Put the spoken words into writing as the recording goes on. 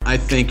I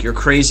think you're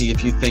crazy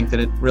if you think that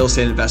real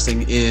estate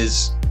investing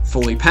is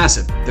fully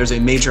passive. There's a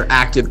major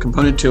active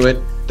component to it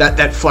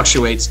that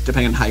fluctuates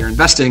depending on how you're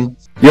investing.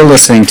 You're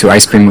listening to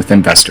Ice Cream with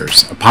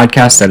Investors, a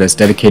podcast that is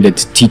dedicated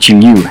to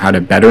teaching you how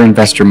to better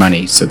invest your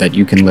money so that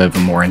you can live a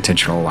more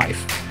intentional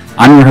life.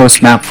 I'm your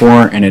host, Matt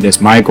Four, and it is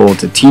my goal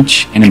to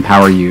teach and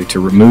empower you to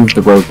remove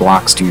the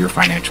roadblocks to your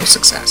financial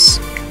success.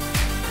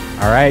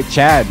 All right,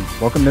 Chad,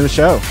 welcome to the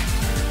show.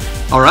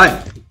 All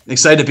right.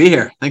 Excited to be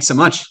here. Thanks so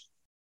much.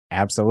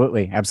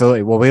 Absolutely.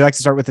 Well, we like to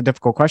start with the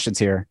difficult questions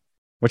here.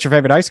 What's your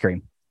favorite ice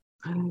cream?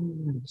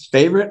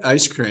 Favorite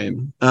ice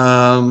cream?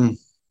 It's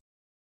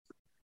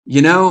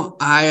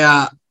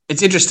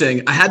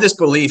interesting. I had this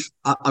belief,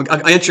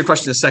 I'll answer your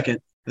question in a second,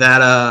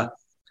 that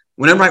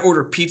whenever I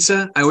order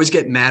pizza, I always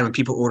get mad when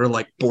people order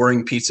like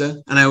boring pizza.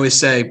 And I always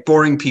say,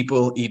 boring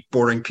people eat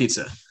boring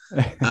pizza.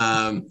 Like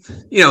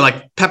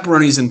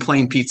pepperonis and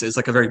plain pizza is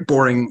like a very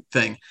boring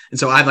thing. And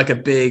so I have like a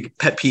big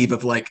pet peeve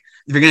of like,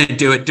 if you're going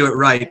to do it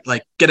right.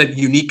 Like get a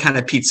unique kind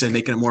of pizza and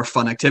make it a more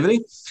fun activity.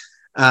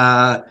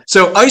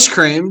 So ice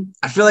cream,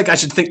 I feel like I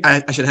should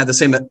have the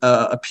same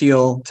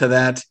appeal to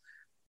that.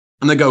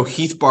 I'm going to go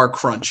Heath Bar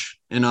Crunch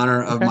in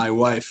honor of my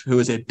wife, who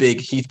is a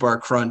big Heath Bar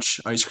Crunch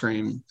ice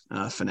cream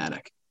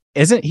fanatic.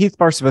 Isn't Heath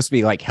Bar supposed to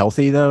be like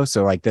healthy though?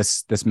 So like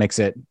this makes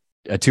it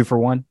a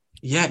 2-for-1.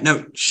 Yeah,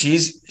 no, she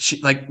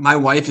like my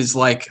wife is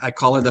like, I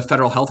call her the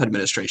Federal Health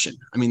Administration.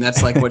 I mean,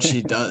 that's like what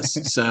she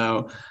does.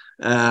 So,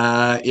 she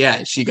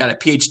got a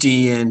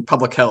PhD in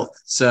public health.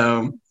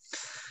 So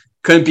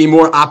couldn't be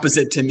more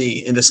opposite to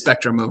me in the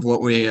spectrum of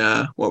what we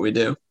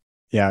do.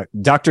 Yeah.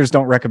 Doctors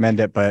don't recommend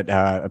it, but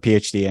a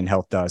PhD in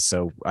health does.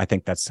 So I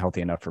think that's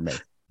healthy enough for me.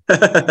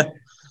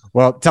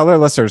 Well, tell our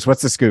listeners,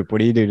 what's the scoop? What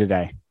do you do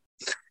today?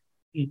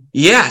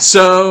 Yeah.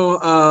 So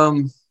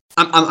I'm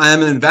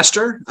an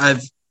investor.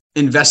 I've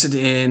invested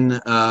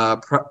in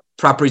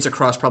properties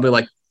across probably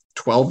like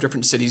 12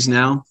 different cities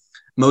now,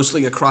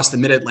 mostly across the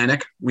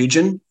Mid-Atlantic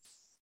region,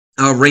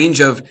 a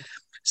range of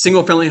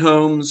single-family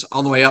homes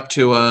all the way up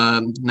to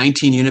a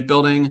 19-unit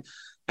building,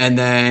 and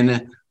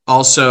then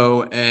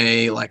also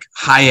a like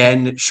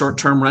high-end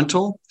short-term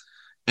rental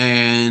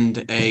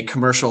and a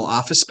commercial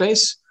office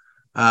space.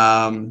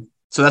 So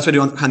that's what I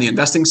do on the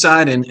investing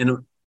side. And I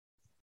don't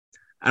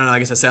know, I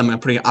guess I say I'm a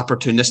pretty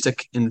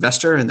opportunistic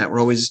investor and that we're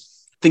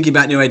always thinking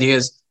about new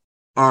ideas.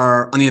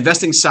 On the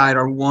investing side,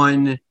 our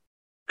one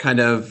kind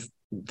of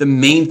the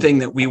main thing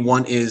that we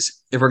want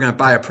is if we're going to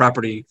buy a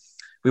property,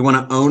 we want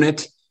to own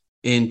it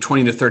in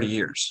 20 to 30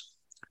 years.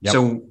 Yep.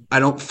 So I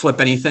don't flip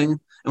anything. And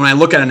when I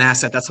look at an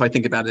asset, that's how I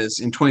think about it is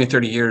in 20 to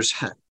 30 years,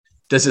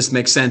 does this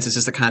make sense? Is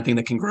this the kind of thing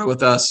that can grow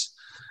with us?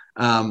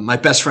 My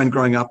best friend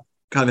growing up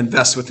kind of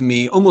invests with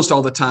me almost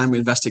all the time. We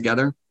invest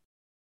together.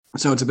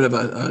 So it's a bit of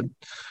a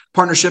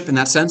partnership in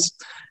that sense.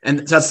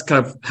 And that's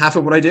kind of half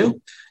of what I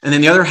do. And then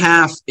the other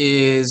half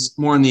is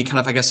more on the kind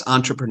of, I guess,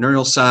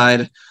 entrepreneurial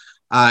side.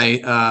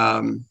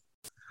 I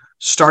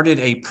started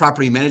a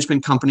property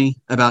management company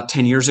about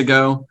 10 years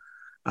ago.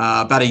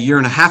 About a year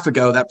and a half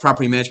ago, that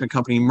property management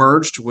company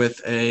merged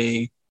with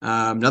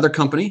another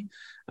company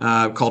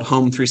called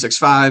Home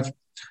 365.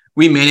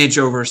 We manage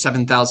over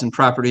 7,000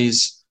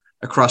 properties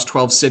across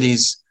 12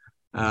 cities,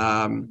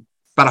 about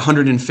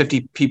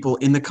 150 people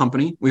in the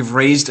company. We've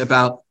raised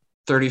about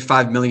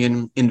 35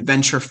 million in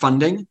venture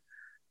funding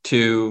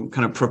to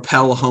kind of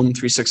propel Home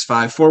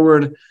 365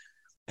 forward.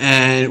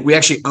 And we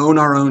actually own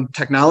our own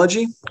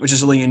technology, which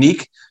is really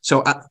unique.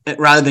 So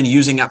rather than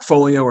using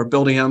Appfolio or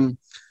Buildium,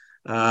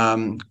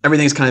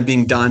 everything's kind of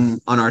being done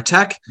on our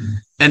tech.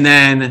 And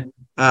then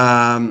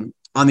on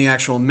the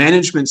actual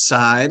management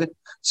side,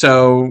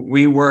 so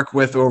we work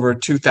with over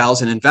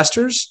 2,000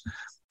 investors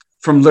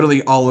from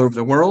literally all over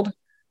the world.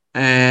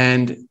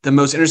 And the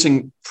most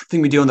interesting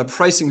thing we do on the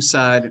pricing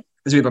side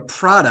is we have a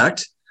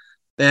product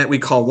that we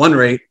call One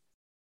Rate,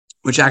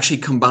 which actually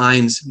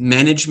combines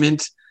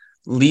management,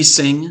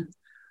 leasing,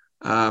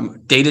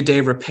 day-to-day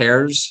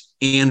repairs,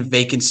 and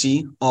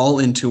vacancy all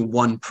into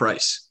one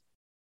price.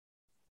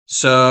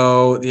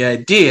 So the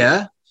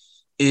idea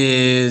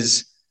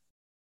is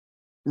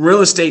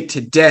real estate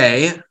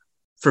today,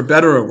 for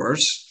better or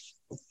worse,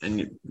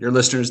 and your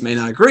listeners may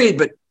not agree,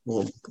 but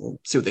we'll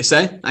see what they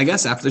say, I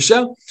guess, after the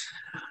show.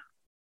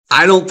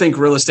 I don't think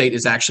real estate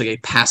is actually a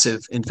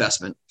passive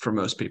investment for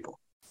most people.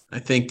 I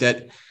think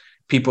that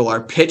people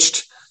are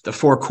pitched the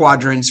 4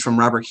 quadrants from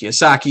Robert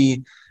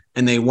Kiyosaki,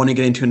 and they want to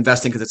get into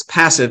investing because it's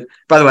passive.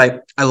 By the way,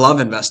 I love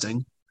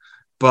investing,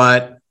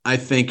 but I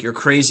think you're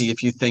crazy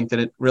if you think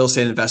that real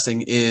estate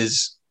investing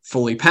is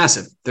fully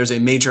passive. There's a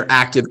major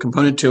active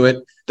component to it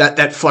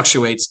that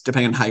fluctuates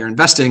depending on how you're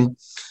investing.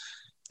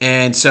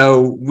 And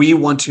so we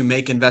want to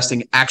make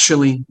investing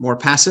actually more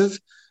passive.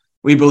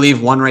 We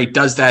believe One Rate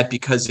does that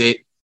because it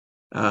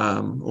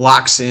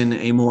locks in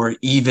a more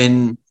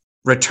even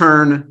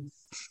return,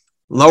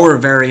 lower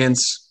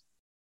variance,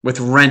 with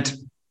rent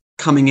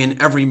coming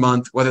in every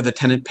month, whether the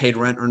tenant paid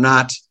rent or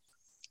not.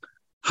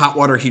 Hot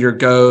water heater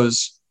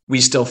goes,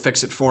 we still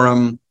fix it for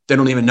them. They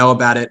don't even know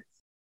about it.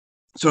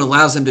 So it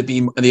allows them to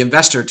be, the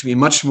investor to be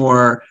much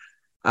more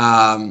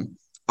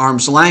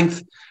arm's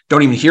length,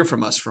 don't even hear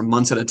from us for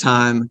months at a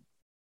time.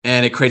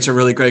 And it creates a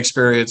really great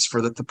experience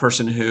for the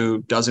person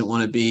who doesn't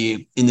want to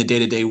be in the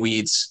day-to-day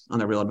weeds on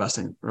the real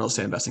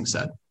estate investing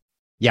set.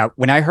 Yeah,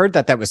 when I heard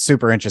that, that was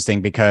super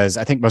interesting because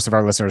I think most of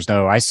our listeners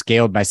know I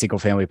scaled my single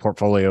family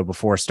portfolio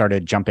before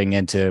started jumping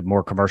into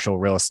more commercial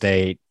real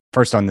estate,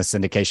 first on the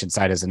syndication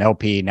side as an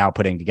LP, now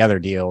putting together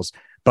deals.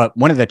 But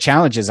one of the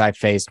challenges I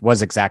faced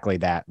was exactly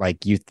that.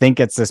 Like you think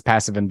it's this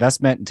passive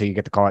investment until you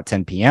get the call at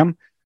 10 p.m.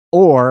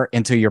 or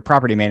until your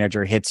property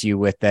manager hits you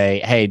with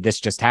a, hey, this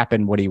just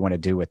happened. What do you want to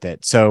do with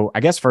it? So I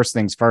guess first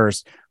things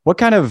first, what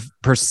kind of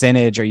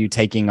percentage are you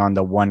taking on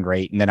the one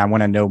rate? And then I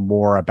want to know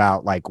more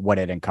about like what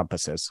it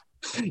encompasses.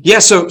 Yeah,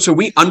 so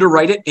we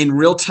underwrite it in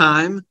real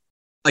time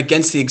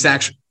against the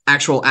exact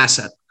actual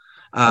asset.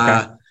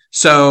 Okay.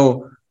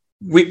 So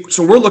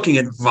we're looking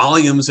at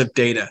volumes of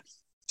data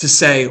to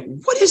say,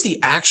 what is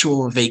the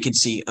actual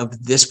vacancy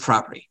of this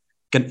property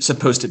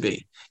supposed to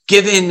be,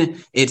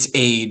 given its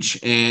age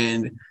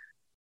and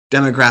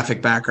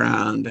demographic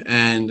background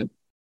and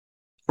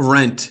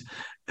rent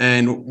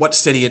and what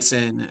city it's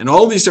in and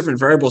all these different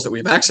variables that we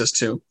have access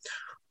to.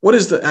 What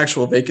is the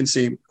actual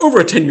vacancy over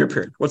a 10-year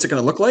period? What's it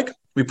going to look like?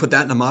 We put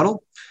that in a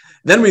model.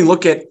 Then we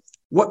look at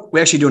what we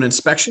actually do an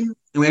inspection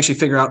and we actually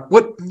figure out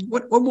what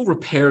will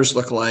repairs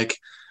look like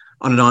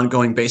on an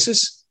ongoing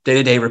basis,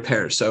 day-to-day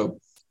repairs. So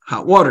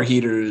hot water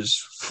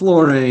heaters,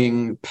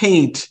 flooring,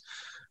 paint,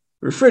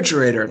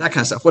 refrigerator, that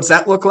kind of stuff. What's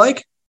that look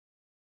like?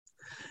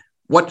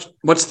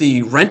 What's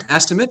the rent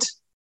estimate?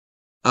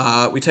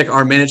 We take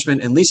our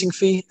management and leasing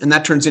fee, and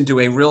that turns into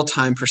a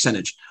real-time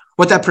percentage.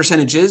 What that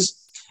percentage is,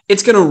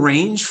 it's going to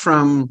range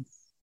from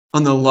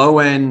on the low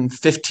end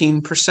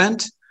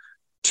 15%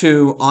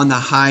 to on the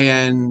high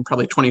end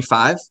probably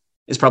 25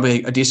 is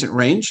probably a decent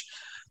range.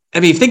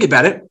 And if you think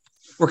about it,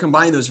 we're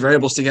combining those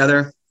variables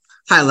together.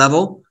 High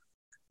level,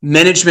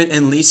 management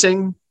and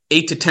leasing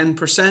 8 to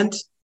 10%,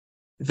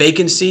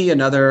 vacancy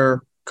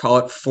another call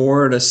it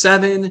 4 to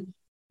 7,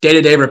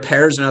 day-to-day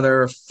repairs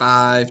another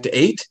 5 to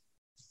 8.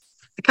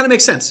 It kind of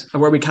makes sense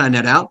of where we kind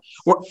of net out.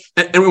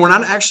 And we're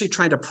not actually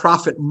trying to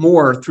profit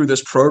more through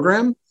this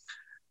program.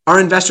 Our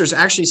investors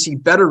actually see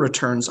better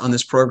returns on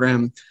this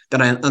program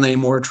than on a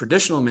more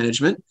traditional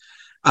management.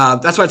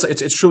 That's why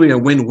it's truly a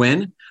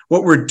win-win.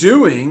 What we're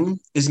doing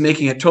is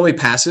making it totally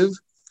passive.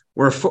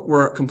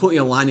 We're completely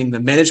aligning the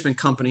management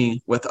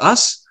company with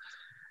us.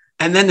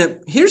 And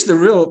then here's the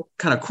real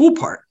kind of cool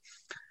part.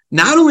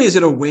 Not only is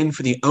it a win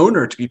for the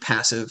owner to be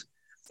passive,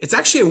 it's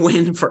actually a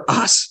win for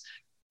us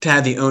to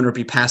have the owner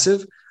be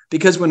passive,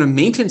 because when a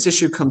maintenance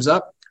issue comes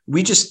up,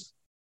 we just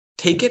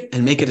take it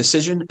and make a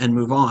decision and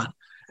move on.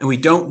 And we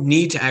don't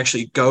need to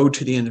actually go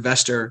to the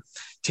investor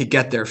to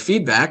get their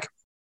feedback.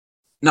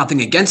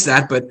 Nothing against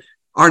that, but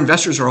our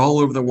investors are all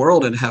over the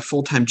world and have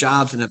full-time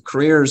jobs and have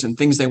careers and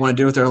things they want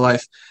to do with their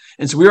life.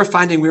 And so we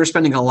were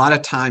spending a lot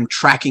of time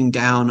tracking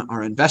down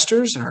our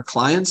investors and our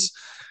clients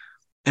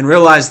and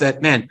realized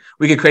that, man,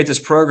 we could create this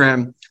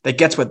program that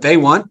gets what they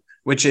want,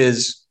 which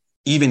is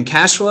even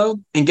cash flow,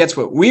 and gets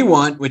what we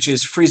want, which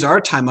is frees our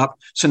time up.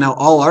 So now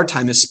all our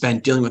time is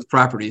spent dealing with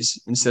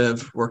properties instead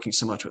of working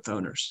so much with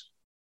owners.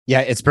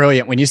 Yeah, it's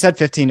brilliant. When you said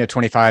 15 to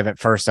 25 at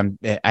first,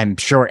 I'm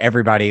sure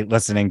everybody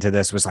listening to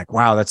this was like,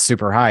 wow, that's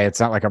super high. It's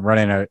not like I'm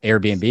running an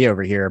Airbnb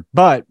over here.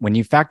 But when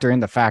you factor in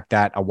the fact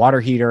that a water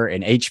heater,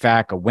 an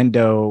HVAC, a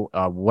window,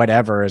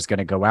 whatever is going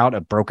to go out, a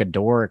broken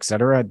door, et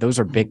cetera, those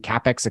are big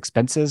CapEx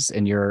expenses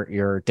in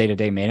your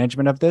day-to-day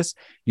management of this.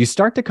 You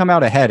start to come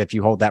out ahead if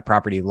you hold that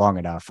property long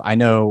enough. I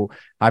know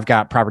I've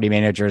got property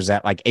managers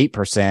at like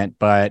 8%,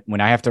 but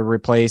when I have to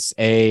replace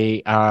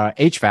a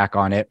HVAC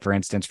on it, for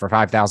instance, for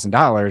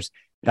 $5,000,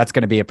 that's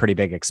going to be a pretty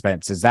big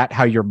expense. Is that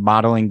how you're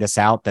modeling this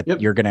out, that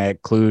you're going to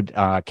include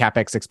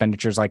CapEx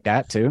expenditures like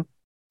that too?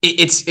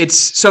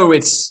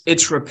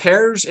 It's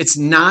repairs. It's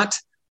not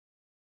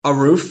a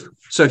roof.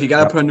 So if you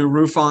got to put a new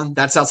roof on,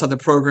 that's outside the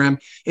program.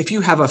 If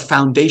you have a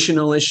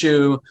foundational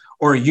issue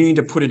or you need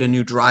to put in a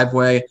new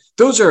driveway,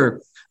 those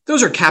are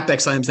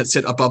CapEx items that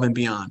sit above and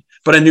beyond.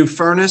 But a new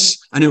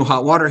furnace, a new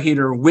hot water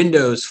heater,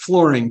 windows,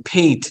 flooring,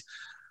 paint,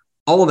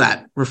 all of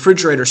that,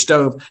 refrigerator,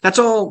 stove, that's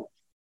all.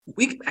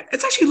 It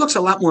actually looks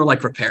a lot more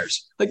like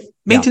repairs, like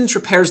maintenance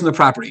repairs in the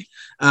property.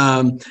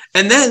 And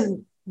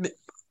then,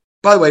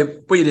 by the way,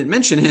 what you didn't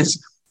mention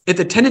is if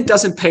the tenant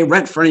doesn't pay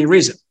rent for any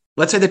reason,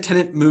 let's say the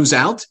tenant moves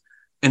out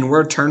and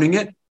we're turning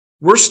it,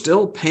 we're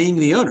still paying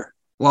the owner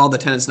while the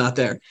tenant's not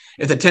there.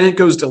 If the tenant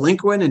goes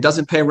delinquent and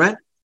doesn't pay rent,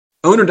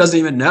 owner doesn't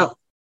even know.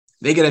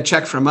 They get a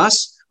check from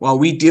us while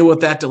we deal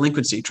with that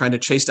delinquency, trying to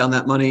chase down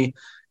that money.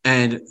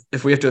 And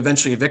if we have to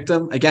eventually evict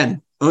them,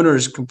 again, owner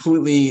is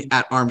completely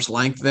at arm's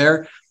length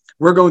there.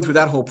 We're going through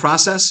that whole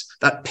process,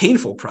 that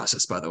painful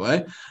process, by the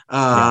way,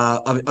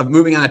 of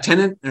moving on a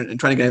tenant and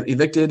trying to get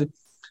evicted.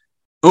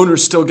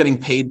 Owner's still getting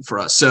paid for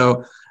us.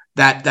 So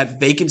that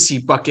vacancy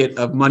bucket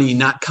of money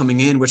not coming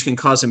in, which can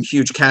cause some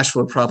huge cash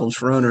flow problems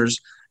for owners,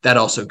 that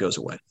also goes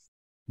away.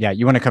 Yeah.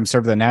 You want to come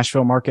serve the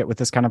Nashville market with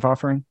this kind of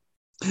offering?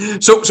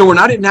 So we're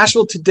not in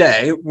Nashville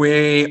today.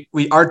 We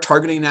are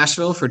targeting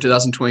Nashville for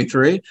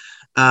 2023.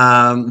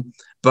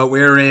 but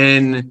we're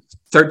in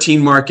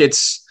 13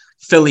 markets: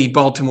 Philly,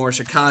 Baltimore,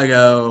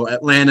 Chicago,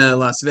 Atlanta,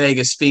 Las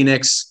Vegas,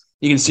 Phoenix.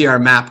 You can see our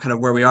map kind of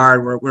where we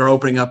are. We're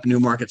opening up new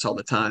markets all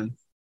the time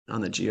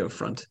on the geo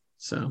front.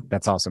 So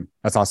that's awesome.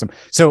 That's awesome.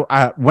 So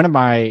one of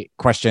my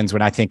questions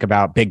when I think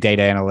about big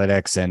data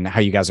analytics and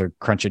how you guys are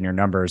crunching your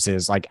numbers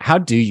is like, how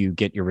do you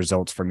get your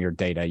results from your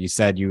data? You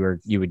said you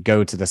would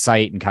go to the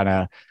site and kind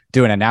of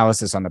do an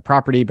analysis on the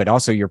property, but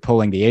also you're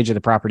pulling the age of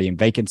the property and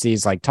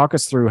vacancies. Like, talk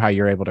us through how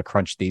you're able to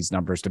crunch these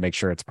numbers to make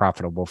sure it's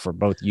profitable for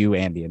both you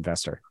and the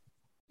investor.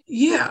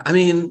 Yeah, I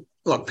mean,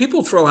 look,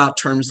 people throw out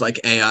terms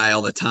like AI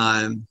all the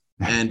time,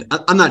 and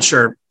I'm not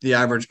sure the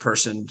average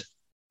person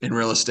in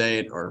real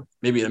estate or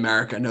maybe in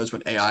America knows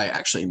what AI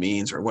actually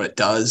means or what it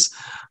does.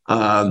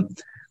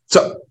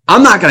 So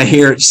I'm not going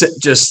to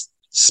just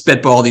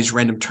spitball these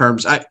random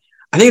terms. I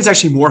think it's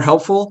actually more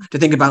helpful to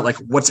think about like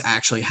what's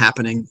actually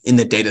happening in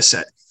the data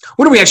set.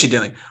 What are we actually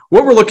doing?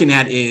 What we're looking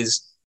at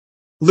is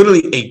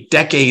literally a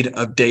decade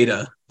of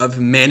data of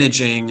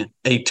managing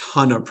a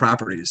ton of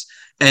properties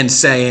and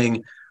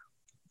saying,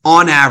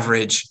 on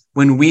average,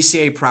 when we see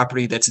a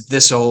property that's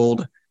this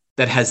old,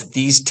 that has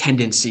these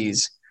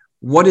tendencies,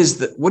 what is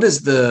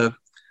the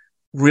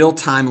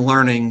real-time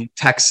learning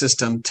tech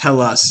system tell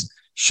us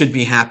should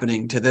be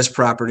happening to this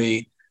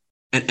property,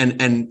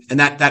 and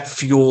that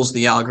fuels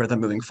the algorithm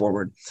moving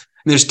forward.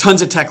 And there's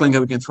tons of tech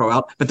lingo we can throw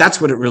out, but that's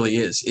what it really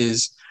is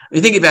when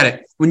you think about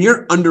it, when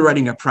you're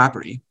underwriting a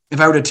property, if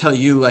I were to tell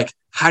you like,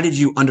 how did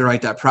you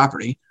underwrite that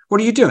property?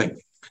 What are you doing?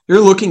 You're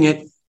looking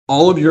at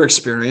all of your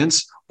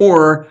experience,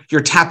 or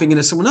you're tapping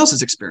into someone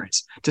else's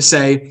experience to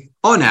say,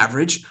 on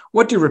average,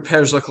 what do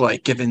repairs look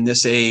like given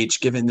this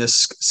age, given this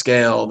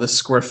scale, this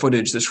square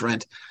footage, this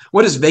rent?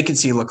 What does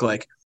vacancy look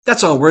like?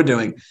 That's all we're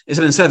doing, is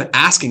that instead of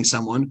asking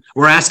someone,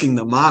 we're asking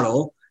the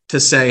model to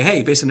say,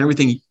 hey, based on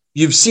everything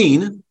you've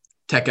seen,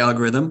 tech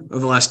algorithm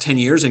over the last 10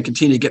 years and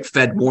continue to get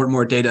fed more and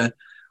more data,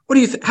 what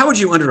do you how would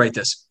you underwrite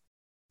this?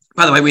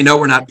 By the way, we know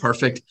we're not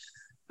perfect.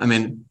 I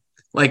mean,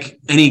 like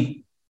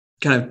any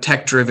kind of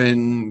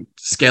tech-driven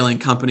scaling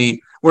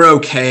company, we're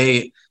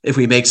okay if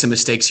we make some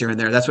mistakes here and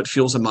there. That's what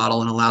fuels the model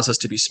and allows us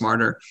to be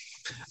smarter.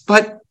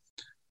 But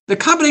the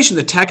combination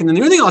of the tech, and then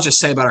the only thing I'll just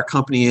say about our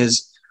company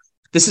is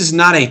this is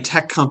not a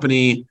tech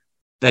company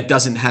that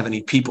doesn't have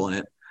any people in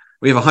it.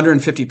 We have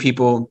 150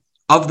 people.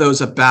 Of those,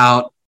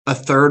 about a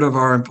third of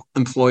our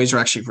employees are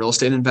actually real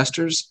estate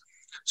investors.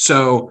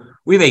 So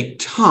we have a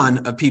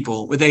ton of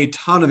people with a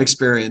ton of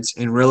experience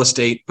in real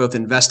estate, both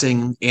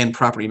investing and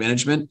property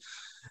management,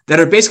 that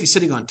are basically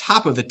sitting on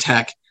top of the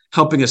tech,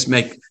 helping us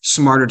make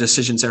smarter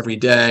decisions every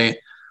day.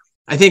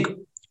 I think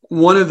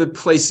one of the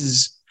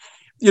places,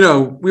 we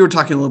were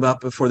talking a little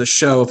about before the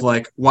show of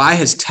like, why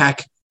has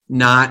tech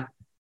not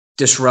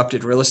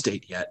disrupted real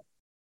estate yet?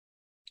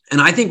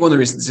 And I think one of the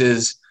reasons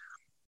is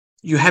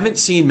you haven't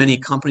seen many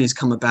companies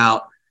come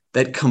about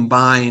that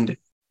combined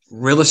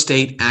real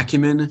estate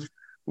acumen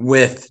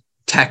with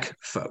tech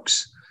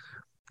folks.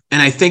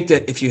 And I think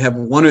that if you have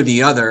one or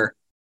the other,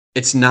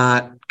 it's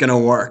not going to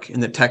work in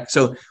the tech.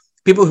 So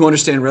people who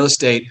understand real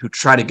estate who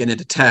try to get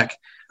into tech,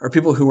 or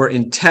people who are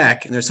in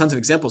tech, and there's tons of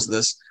examples of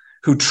this,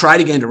 who try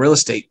to get into real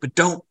estate but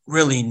don't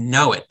really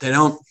know it. They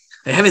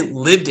haven't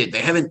lived it.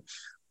 They haven't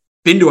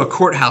been to a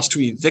courthouse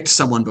to evict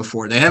someone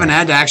before. They haven't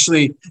had to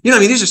actually,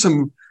 these are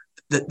some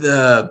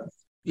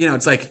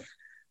it's like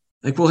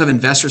we'll have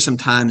investors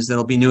sometimes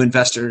that'll be new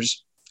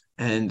investors,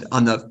 and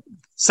on the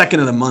second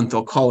of the month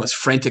they'll call us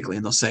frantically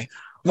and they'll say,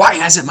 why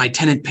hasn't my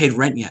tenant paid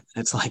rent yet?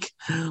 And it's like,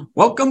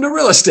 welcome to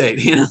real estate.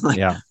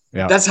 Yeah.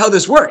 That's how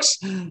this works.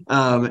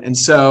 And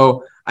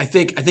so I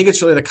think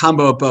it's really the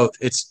combo of both.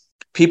 It's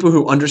people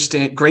who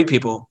understand, great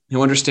people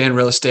who understand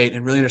real estate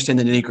and really understand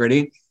the nitty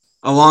gritty,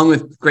 along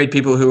with great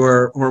people who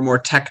are more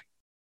tech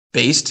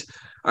based.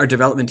 Our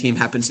development team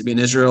happens to be in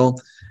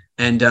Israel.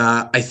 And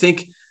I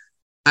think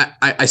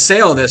I say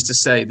all this to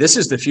say, this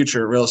is the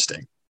future of real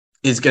estate.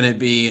 Is going to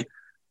be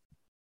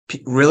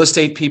real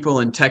estate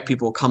people and tech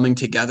people coming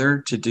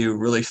together to do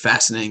really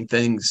fascinating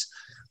things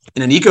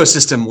in an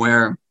ecosystem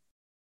where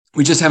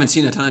we just haven't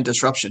seen a ton of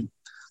disruption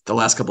the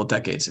last couple of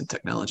decades in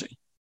technology.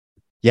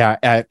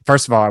 Yeah.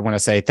 First of all, I want to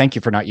say thank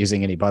you for not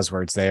using any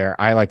buzzwords there.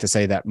 I like to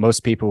say that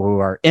most people who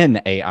are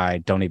in AI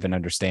don't even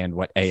understand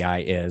what AI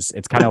is.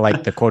 It's kind of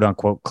like the quote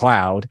unquote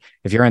cloud.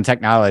 If you're in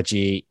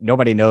technology,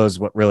 nobody knows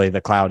what really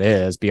the cloud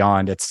is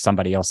beyond it's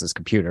somebody else's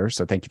computer.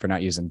 So thank you for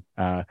not using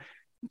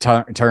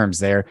terms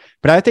there.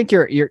 But I think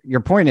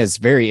your point is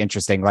very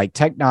interesting. Like,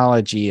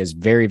 technology is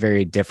very,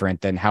 very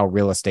different than how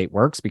real estate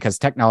works, because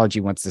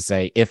technology wants to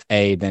say if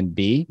A, then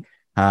B.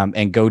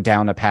 And go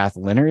down a path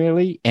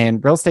linearly.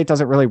 And real estate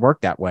doesn't really work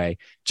that way.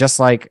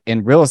 Just like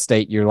in real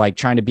estate, you're like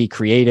trying to be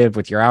creative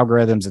with your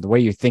algorithms and the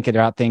way you're thinking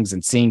about things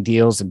and seeing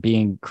deals and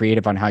being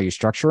creative on how you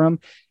structure them.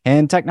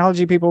 And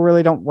technology people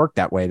really don't work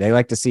that way. They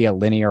like to see a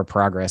linear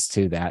progress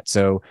to that.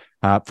 So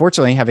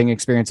fortunately, having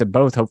experience of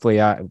both,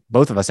 hopefully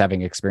both of us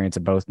having experience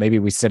of both, maybe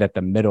we sit at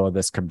the middle of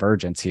this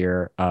convergence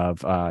here of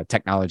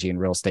technology and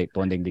real estate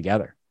blending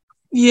together.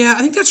 Yeah,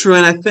 I think that's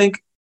right. I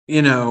think,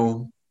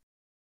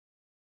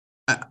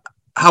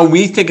 how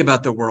we think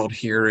about the world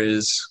here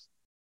is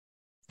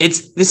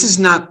this is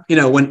not,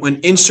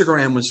 when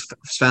Instagram was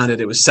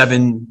founded, it was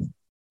 7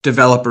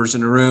 developers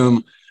in a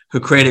room who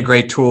created a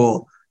great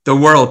tool. The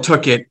world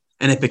took it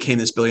and it became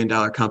this $1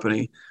 billion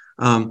company.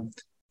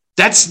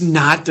 That's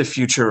not the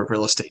future of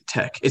real estate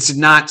tech. It's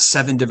not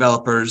 7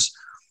 developers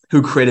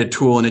who create a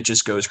tool and it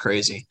just goes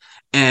crazy.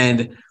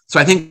 And so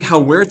I think how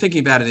we're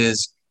thinking about it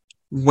is,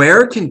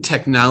 where can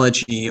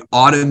technology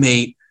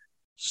automate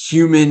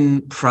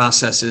human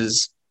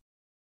processes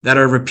that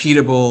are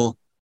repeatable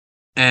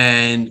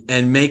and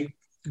make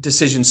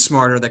decisions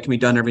smarter that can be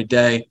done every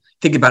day?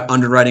 Think about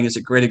underwriting as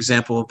a great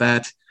example of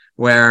that,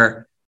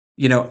 where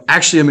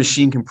actually a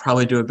machine can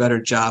probably do a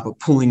better job of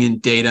pulling in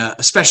data,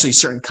 especially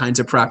certain kinds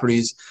of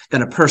properties,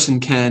 than a person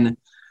can,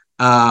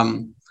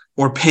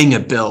 or paying a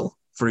bill,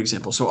 for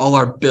example. So all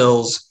our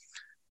bills,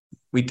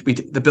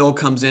 the bill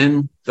comes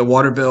in, the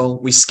water bill,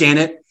 we scan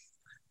it,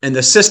 and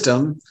the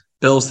system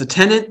bills the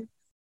tenant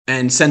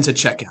and sends a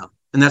check out.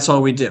 And that's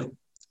all we do.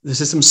 The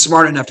system's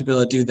smart enough to be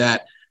able to do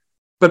that.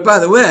 But by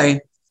the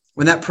way,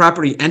 when that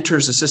property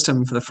enters the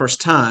system for the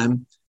first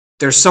time,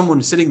 there's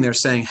someone sitting there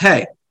saying,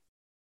 hey,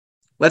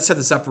 let's set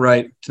this up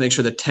right to make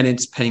sure the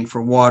tenant's paying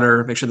for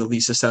water, make sure the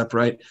lease is set up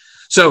right.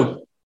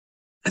 So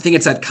I think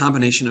it's that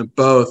combination of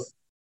both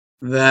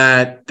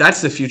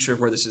that's the future of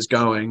where this is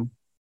going.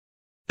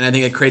 And I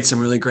think it creates some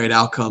really great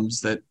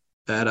outcomes that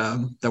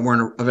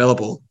weren't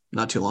available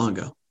not too long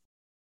ago.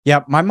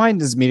 Yeah, my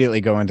mind is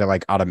immediately going to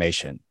like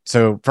automation.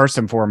 So first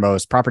and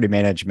foremost, property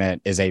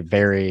management is a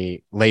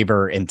very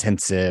labor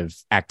intensive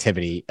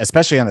activity,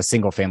 especially on the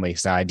single family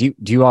side. Do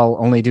you all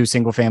only do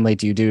single family?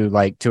 Do you do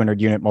like 200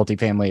 unit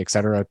multifamily, et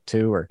cetera,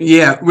 too? Or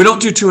yeah, we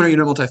don't do 200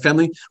 unit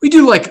multifamily. We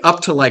do like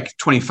up to like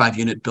 25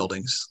 unit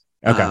buildings.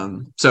 Okay.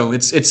 So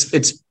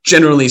it's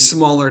generally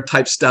smaller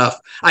type stuff.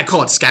 I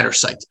call it scatter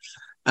site.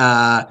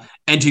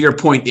 And to your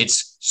point,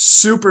 it's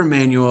super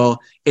manual.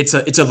 It's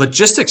a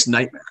logistics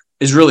nightmare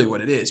is really what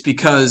it is,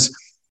 because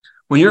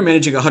when you're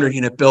managing a 100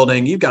 unit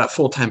building, you've got a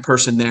full-time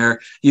person there.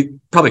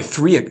 You probably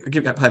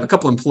have a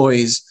couple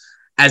employees.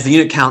 As the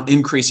unit count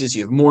increases,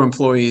 you have more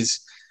employees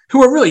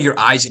who are really your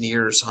eyes and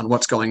ears on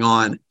what's going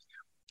on.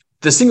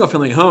 The single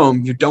family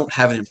home, you don't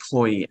have an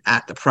employee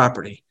at the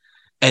property.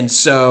 And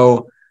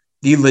so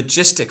the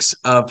logistics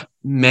of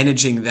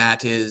managing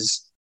that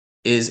is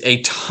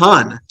a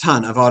ton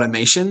of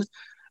automation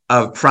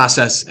of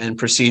process and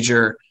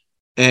procedure.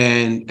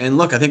 And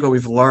look, I think what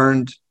we've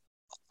learned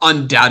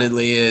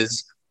undoubtedly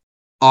is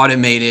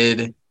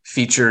automated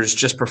features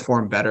just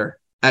perform better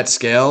at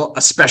scale,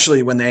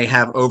 especially when they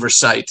have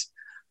oversight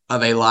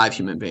of a live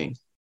human being.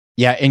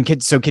 Yeah. And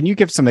can you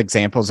give some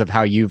examples of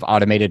how you've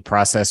automated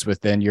process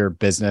within your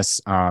business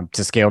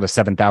to scale to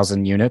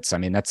 7,000 units? I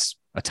mean, that's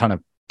a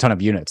ton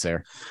of units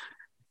there.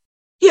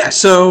 Yeah.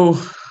 So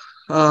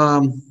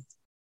let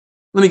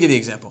me give you an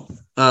example.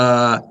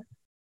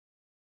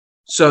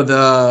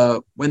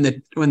 So when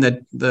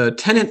the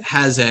tenant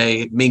has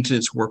a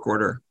maintenance work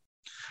order,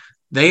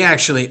 they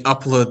actually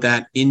upload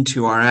that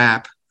into our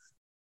app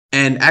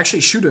and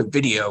actually shoot a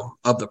video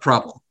of the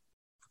problem.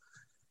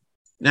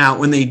 Now,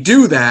 when they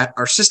do that,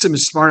 our system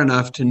is smart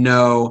enough to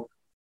know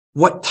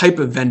what type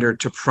of vendor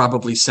to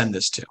probably send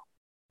this to.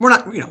 We're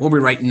not, we'll be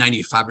right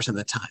 95% of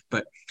the time,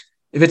 but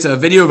if it's a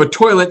video of a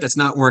toilet that's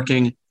not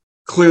working,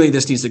 clearly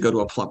this needs to go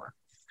to a plumber.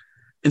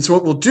 And so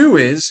what we'll do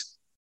is,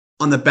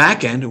 on the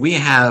back end, we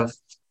have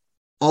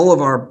all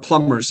of our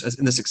plumbers, as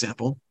in this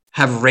example,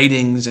 have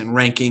ratings and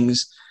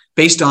rankings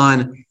based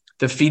on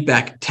the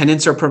feedback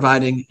tenants are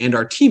providing and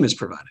our team is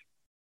providing.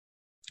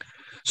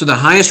 So the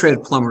highest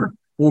rated plumber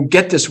will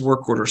get this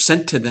work order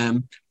sent to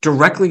them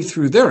directly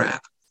through their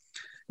app.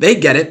 They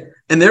get it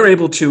and they're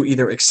able to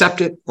either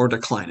accept it or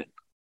decline it.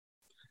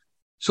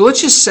 So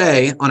let's just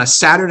say on a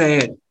Saturday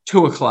at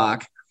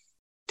 2:00,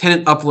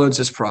 tenant uploads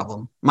this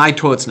problem. My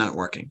toilet's not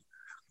working.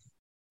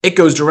 It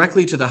goes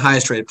directly to the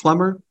highest rated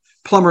plumber.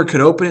 Plumber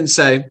could open it and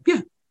say,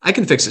 yeah, I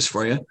can fix this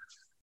for you.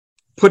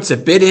 Puts a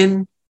bid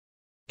in.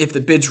 If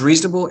the bid's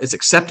reasonable, it's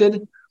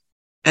accepted.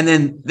 And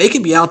then they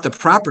can be out the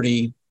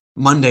property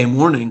Monday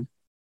morning,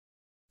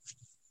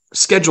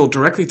 scheduled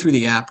directly through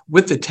the app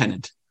with the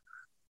tenant.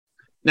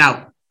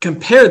 Now,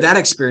 compare that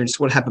experience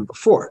to what happened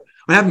before.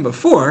 What happened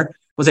before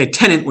was a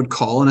tenant would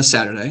call on a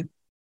Saturday.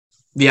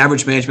 The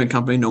average management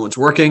company, no one's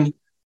working.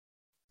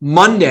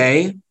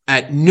 Monday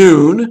at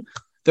noon,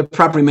 the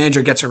property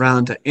manager gets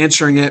around to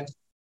answering it,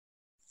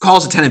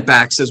 calls the tenant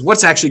back, says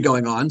what's actually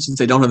going on, since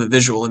they don't have a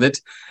visual of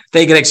it.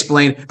 They get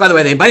explained. By the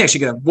way, they might actually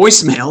get a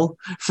voicemail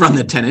from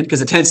the tenant because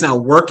the tenant's now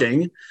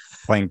working.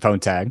 Playing phone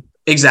tag.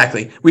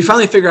 Exactly. We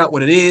finally figure out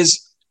what it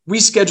is. We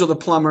schedule the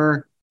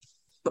plumber.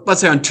 Let's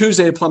say on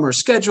Tuesday, the plumber is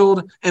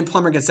scheduled and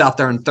plumber gets out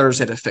there on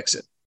Thursday to fix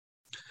it.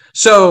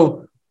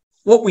 So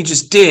what we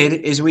just did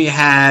is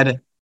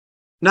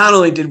not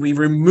only did we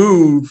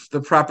remove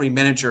the property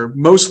manager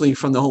mostly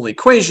from the whole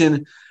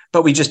equation,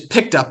 but we just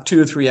picked up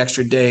 2 or 3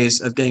 extra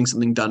days of getting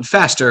something done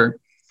faster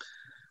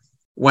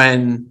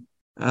when,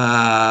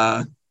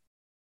 and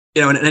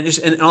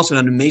also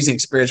an amazing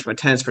experience from a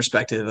tenant's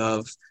perspective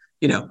of,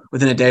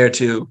 within a day or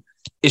two,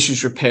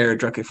 issues repaired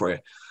directly for you.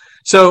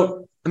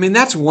 So, I mean,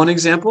 that's one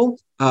example.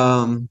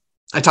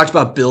 I talked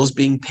about bills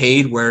being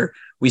paid where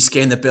we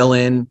scan the bill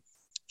in,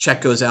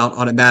 check goes out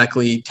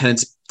automatically,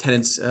 tenants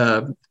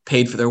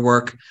paid for their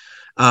work.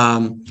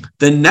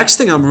 The next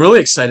thing I'm really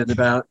excited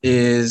about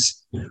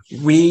is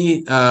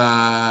we,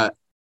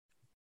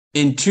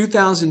 in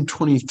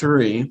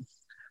 2023,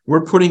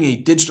 we're putting a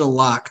digital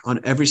lock on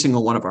every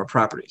single one of our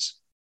properties.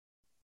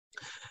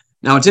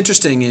 Now, what's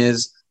interesting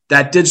is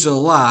that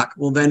digital lock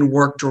will then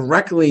work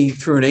directly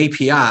through an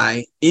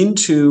API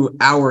into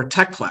our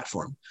tech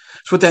platform.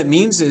 So what that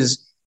means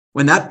is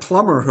when that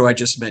plumber who I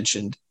just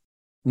mentioned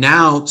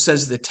now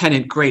says to the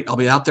tenant, great, I'll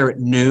be out there at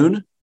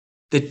noon,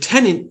 the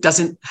tenant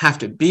doesn't have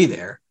to be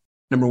there,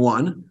 number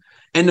one.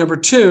 And number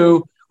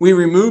two, we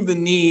remove the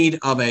need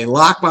of a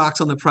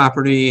lockbox on the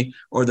property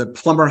or the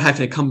plumber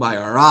having to come by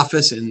our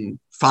office and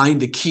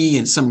find the key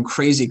in some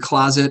crazy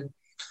closet.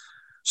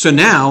 So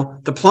now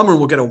the plumber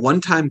will get a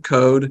one-time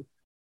code,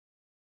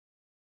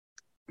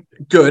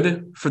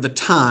 good for the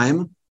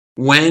time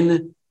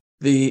when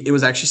it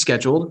was actually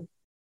scheduled.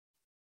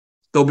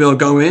 They'll be able to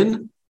go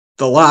in.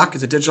 The lock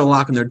is a digital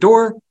lock on their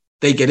door.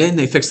 They get in,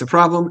 they fix the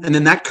problem, and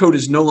then that code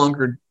is no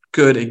longer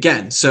good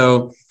again.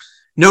 So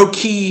no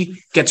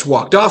key gets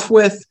walked off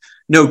with,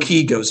 no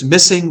key goes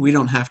missing. We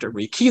don't have to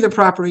rekey the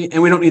property,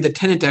 and we don't need the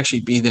tenant to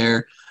actually be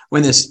there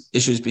when this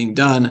issue is being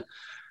done.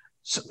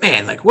 So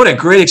man, like what a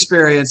great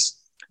experience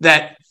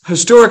that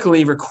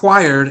historically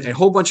required a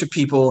whole bunch of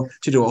people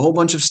to do a whole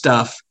bunch of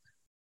stuff.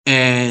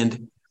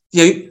 And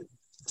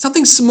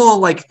something small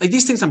like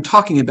these things I'm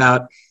talking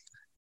about,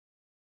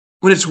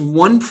 when it's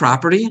one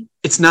property,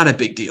 it's not a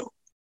big deal.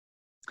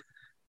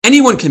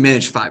 Anyone can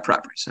manage 5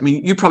 properties. I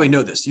mean, you probably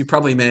know this. You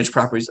probably manage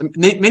properties.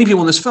 Many people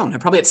on this phone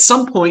have probably at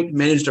some point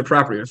managed a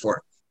property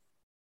before.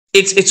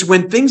 It's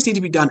when things need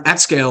to be done at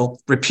scale,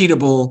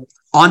 repeatable,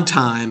 on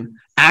time,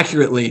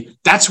 accurately.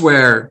 That's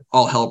where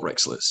all hell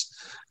breaks loose,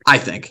 I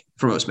think,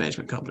 for most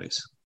management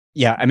companies.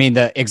 Yeah, I mean,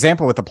 the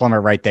example with the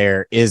plumber right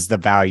there is the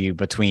value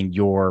between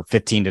your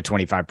 15 to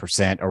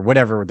 25% or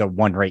whatever the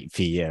one rate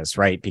fee is,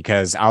 right?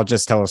 Because I'll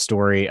just tell a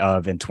story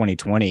of in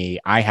 2020,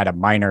 I had a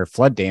minor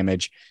flood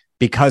damage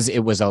because it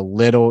was a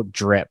little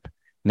drip.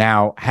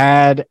 Now,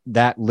 had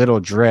that little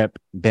drip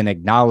been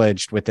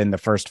acknowledged within the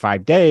first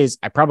 5 days,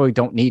 I probably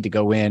don't need to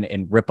go in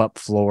and rip up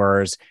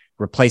floors,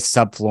 replace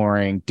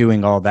subflooring,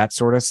 doing all that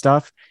sort of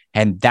stuff.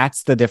 And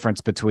that's the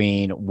difference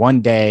between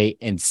 1 day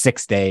and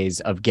 6 days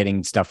of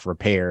getting stuff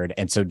repaired.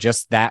 And so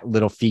just that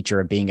little feature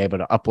of being able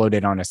to upload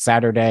it on a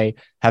Saturday,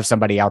 have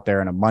somebody out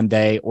there on a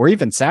Monday or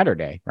even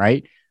Saturday,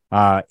 right?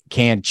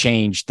 Can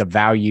change the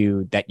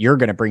value that you're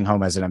going to bring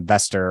home as an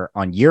investor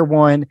on year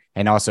 1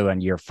 and also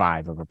on year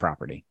 5 of a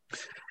property.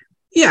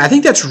 Yeah, I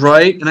think that's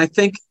right. And I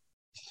think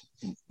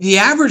the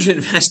average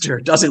investor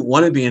doesn't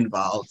want to be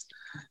involved.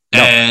 No.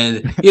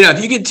 And,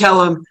 if you could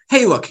tell them,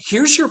 hey, look,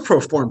 here's your pro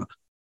forma.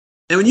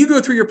 And when you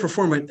go through your pro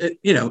forma,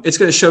 it's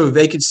going to show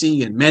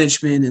vacancy and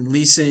management and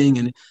leasing,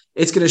 and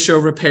it's going to show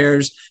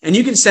repairs. And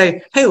you can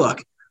say, hey,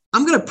 look,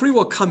 I'm going to pretty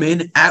well come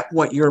in at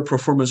what your pro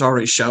forma is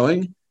already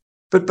showing.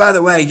 But by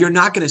the way, you're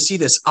not going to see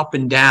this up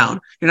and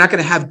down. You're not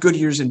going to have good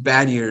years and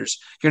bad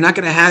years. You're not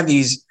going to have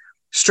these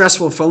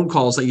stressful phone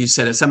calls, like you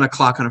said, at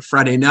 7:00 on a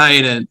Friday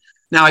night. And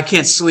now I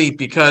can't sleep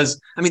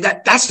because,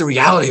 that's the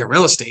reality of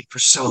real estate for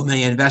so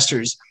many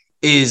investors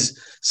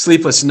is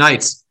sleepless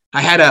nights.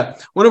 I had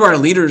one of our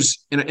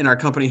leaders in our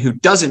company who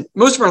doesn't,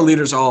 most of our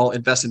leaders all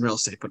invest in real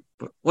estate,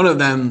 but one of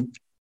them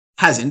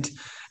hasn't.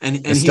 And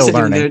he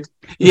said,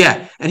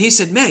 and he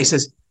said, man, he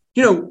says,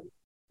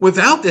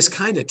 without this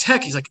kind of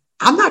tech, he's like,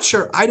 I'm not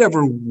sure I'd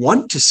ever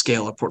want to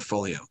scale a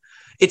portfolio.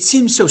 It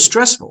seems so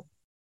stressful.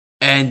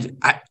 And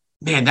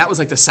that was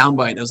like the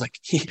soundbite. I was like,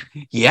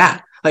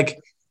 yeah, like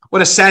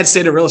what a sad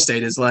state of real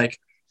estate is. Like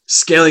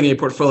scaling a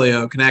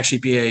portfolio can actually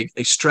be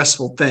a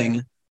stressful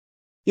thing.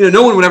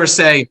 No one would ever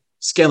say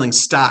scaling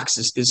stocks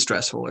is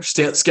stressful or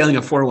scaling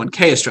a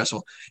 401k is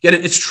stressful. Yet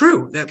it's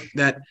true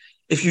that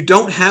if you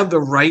don't have the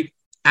right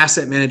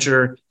asset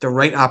manager, the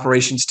right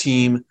operations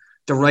team,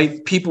 the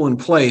right people in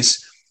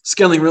place,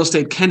 scaling real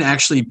estate can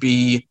actually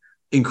be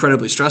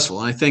incredibly stressful.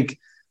 And I think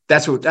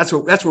that's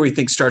where we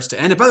think starts to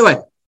end. And by the way,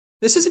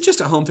 this isn't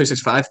just a Home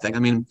 365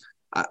 thing.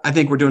 I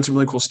think we're doing some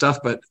really cool stuff,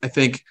 but I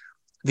think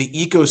the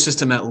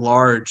ecosystem at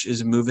large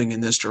is moving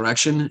in this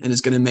direction and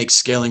is going to make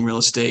scaling real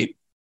estate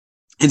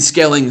and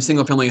scaling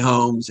single family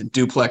homes and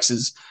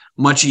duplexes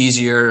much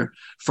easier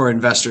for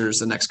investors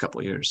the next couple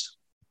of years.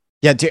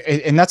 Yeah.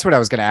 And that's what I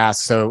was going to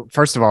ask. So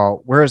first of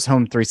all, where is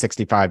Home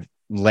 365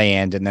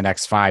 land in the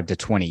next 5 to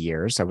 20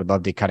 years? I would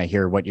love to kind of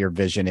hear what your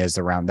vision is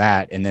around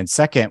that. And then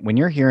second, when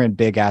you're hearing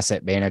big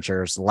asset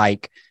managers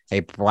like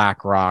a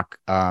BlackRock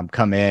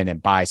come in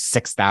and buy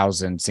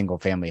 6,000 single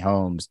family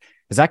homes,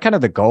 is that kind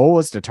of the goal,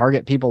 is to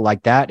target people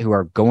like that who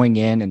are going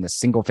in the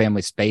single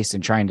family space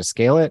and trying to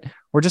scale it?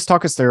 Or just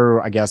talk us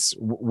through, I guess,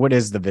 what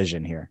is the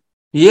vision here?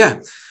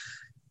 Yeah.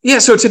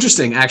 So it's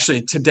interesting,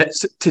 actually.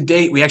 To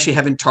date, we actually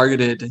haven't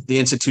targeted the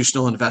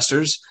institutional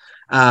investors.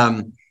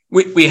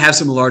 We have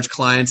some large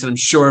clients, and I'm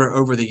sure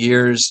over the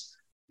years,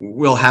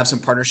 we'll have some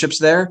partnerships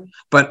there.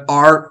 But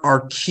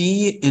our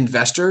key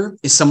investor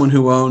is someone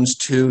who owns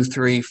 2,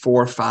 3,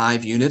 4,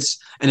 5 units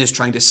and is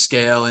trying to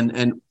scale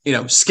and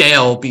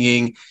scale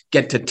being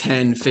get to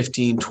 10,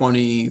 15,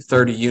 20,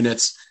 30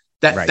 units.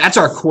 That's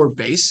our core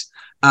base.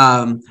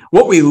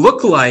 What we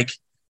look like,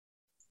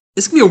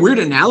 this can be a weird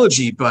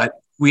analogy, but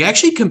we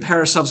actually compare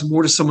ourselves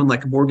more to someone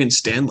like Morgan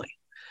Stanley,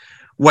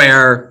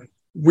 where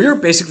we're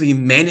basically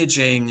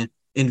managing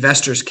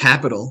investors'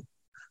 capital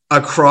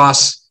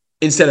across,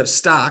 instead of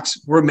stocks,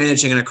 we're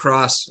managing it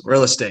across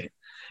real estate.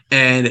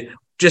 And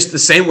just the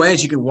same way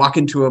as you can walk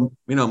into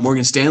a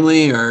Morgan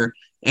Stanley or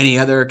any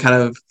other kind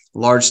of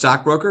large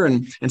stockbroker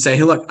and say,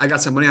 hey, look, I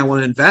got some money I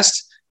want to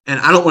invest and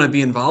I don't want to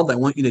be involved. I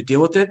want you to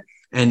deal with it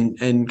and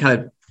kind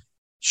of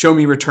show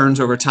me returns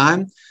over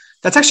time.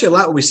 That's actually a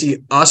lot what we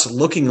see us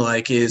looking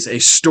like, is a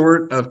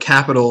steward of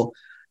capital,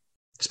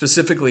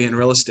 specifically in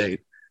real estate,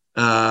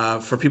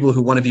 for people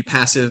who want to be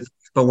passive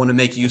but want to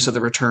make use of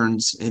the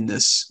returns in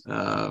this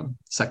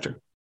sector.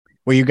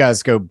 Will you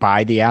guys go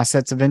buy the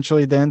assets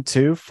eventually then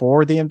too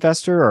for the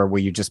investor, or will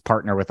you just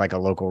partner with like a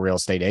local real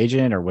estate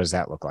agent, or what does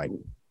that look like?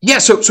 Yeah,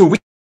 so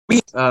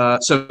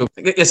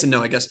yes and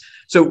no, I guess.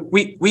 So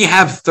we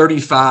have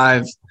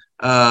 35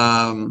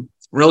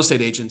 real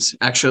estate agents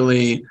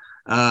actually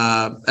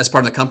as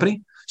part of the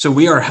company. So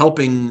we are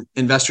helping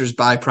investors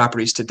buy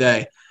properties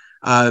today.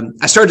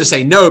 I started to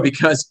say no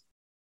because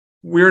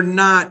we're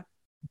not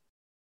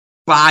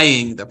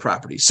buying the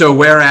property. So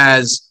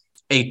whereas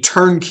a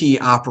turnkey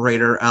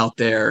operator out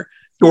there,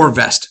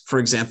 DoorVest, for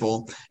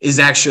example, is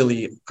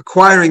actually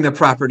acquiring the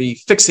property,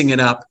 fixing it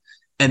up,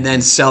 and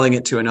then selling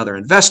it to another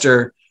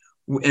investor.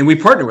 And we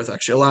partner with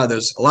actually a lot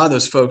of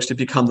those folks to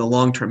become the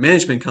long-term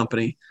management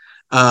company.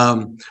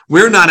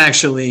 We're not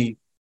actually,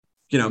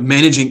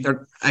 managing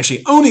or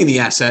actually owning the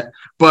asset,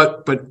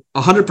 but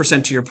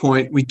 100% to your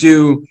point, we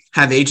do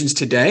have agents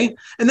today.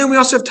 And then we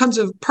also have tons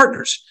of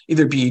partners,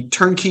 either be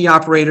turnkey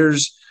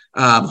operators,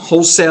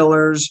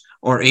 wholesalers,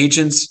 or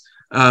agents.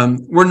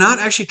 We're not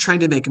actually trying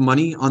to make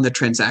money on the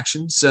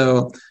transaction.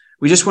 So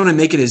we just want to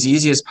make it as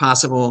easy as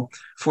possible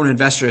for an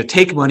investor to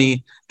take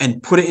money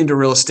and put it into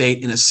real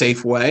estate in a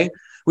safe way.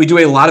 We do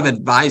a lot of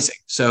advising.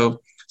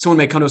 So someone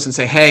may come to us and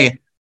say, hey,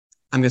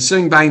 I'm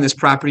considering buying this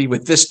property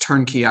with this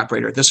turnkey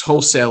operator, this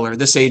wholesaler,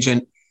 this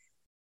agent,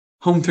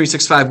 Home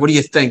 365. What do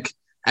you think,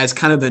 as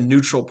kind of the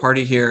neutral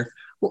party here?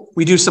 Well,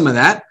 we do some of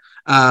that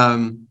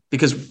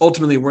because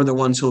ultimately we're the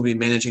ones who will be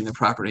managing the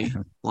property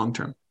long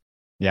term.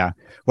 Yeah.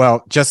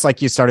 Well, just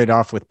like you started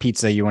off with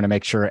pizza, you want to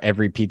make sure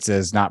every pizza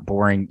is not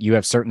boring. You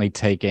have certainly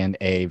taken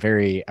a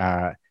very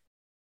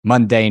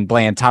mundane,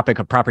 bland topic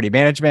of property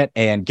management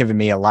and given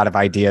me a lot of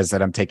ideas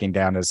that I'm taking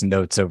down as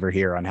notes over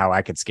here on how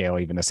I could scale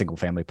even a single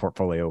family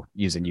portfolio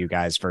using you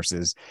guys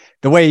versus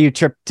the way you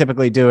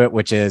typically do it,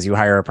 which is you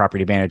hire a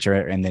property manager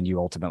and then you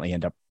ultimately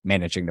end up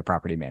managing the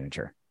property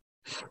manager.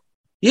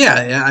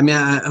 Yeah. I mean,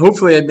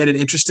 hopefully I made it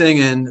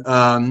interesting. And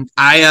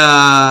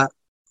I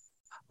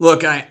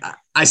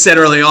said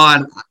early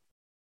on,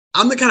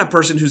 I'm the kind of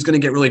person who's going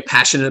to get really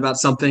passionate about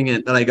something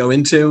that I go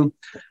into.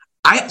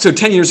 So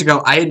 10 years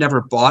ago, I had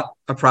never bought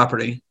a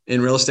property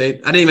in real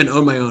estate. I didn't even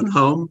own my own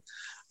home.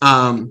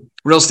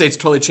 Real estate's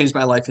totally changed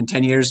my life in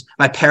 10 years.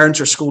 My parents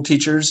are school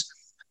teachers.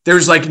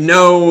 There's like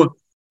no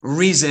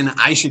reason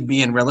I should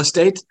be in real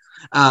estate.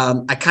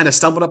 I kind of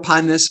stumbled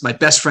upon this. My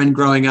best friend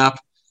growing up,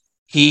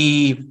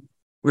 we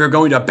were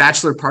going to a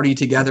bachelor party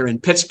together in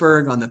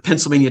Pittsburgh on the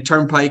Pennsylvania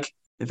Turnpike.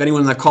 If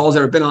anyone on the call has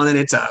ever been on it,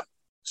 it's a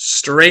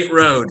straight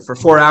road for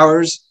 4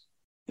 hours.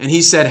 And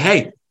he said,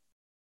 hey,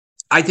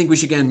 I think we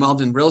should get involved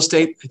in real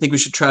estate. I think we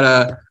should try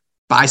to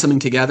buy something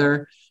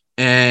together.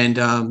 And,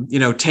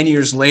 10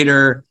 years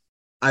later,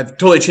 I've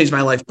totally changed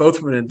my life, both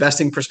from an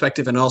investing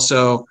perspective and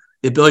also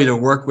the ability to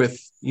work with,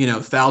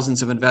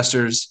 thousands of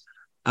investors.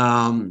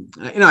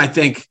 I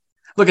think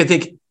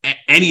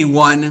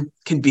anyone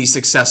can be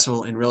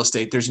successful in real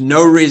estate. There's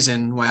no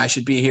reason why I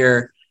should be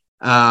here.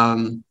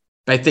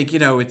 But I think,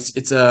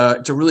 it's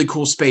a really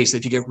cool space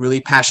if you get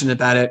really passionate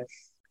about it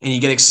and you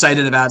get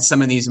excited about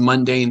some of these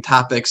mundane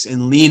topics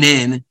and lean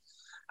in.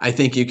 I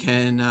think you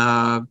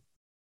can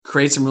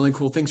create some really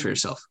cool things for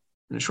yourself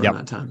in a short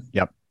amount of time.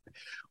 Yep.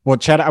 Well,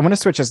 Chad, I want to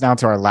switch us now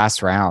to our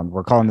last round.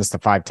 We're calling this the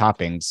 5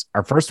 toppings.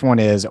 Our first one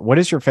is, what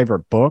is your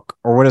favorite book,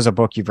 or what is a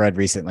book you've read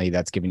recently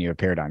that's given you a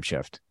paradigm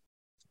shift?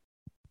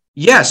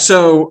 Yeah.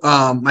 So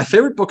my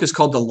favorite book is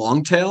called The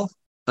Long Tail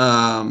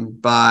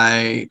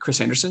by Chris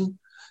Anderson.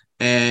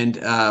 And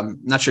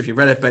not sure if you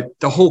read it, but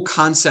the whole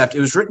concept, it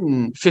was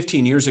written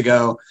 15 years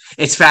ago.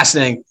 It's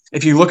fascinating.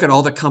 If you look at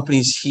all the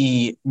companies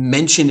he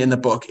mentioned in the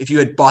book, if you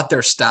had bought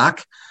their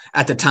stock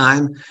at the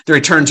time, the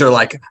returns are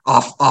like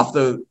off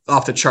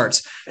the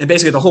charts. And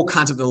basically the whole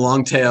concept of the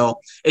long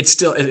tail, it's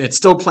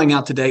still playing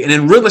out today. And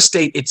in real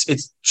estate,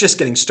 it's just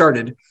getting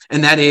started.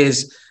 And that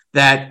is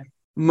that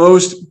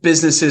most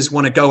businesses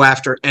want to go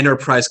after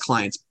enterprise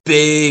clients,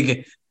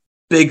 big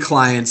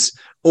clients,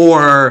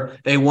 or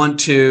they want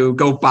to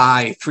go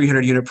buy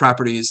 300 unit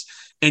properties.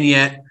 And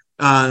yet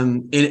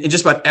in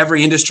just about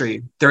every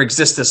industry, there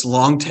exists this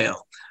long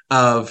tail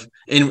of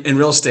in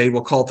real estate,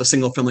 we'll call it the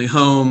single family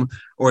home,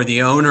 or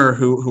the owner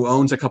who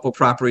owns a couple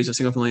properties of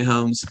single family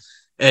homes.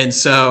 And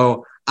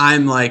so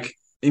I'm like,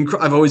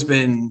 I've always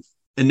been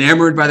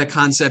enamored by the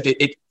concept.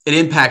 It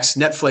impacts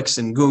Netflix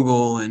and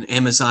Google and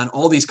Amazon.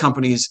 All these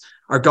companies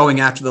are going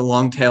after the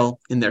long tail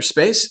in their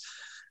space.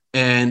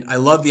 And I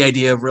love the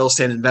idea of real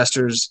estate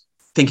investors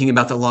thinking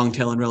about the long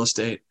tail in real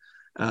estate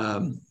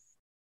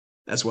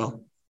as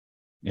well.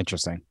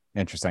 Interesting.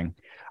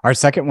 Our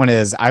second one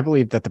is, I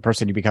believe that the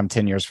person you become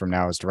 10 years from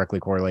now is directly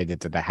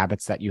correlated to the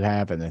habits that you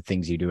have and the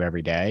things you do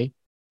every day.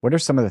 What are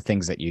some of the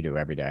things that you do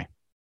every day?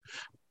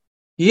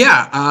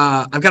 Yeah,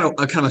 I've got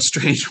a kind of a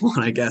strange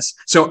one, I guess.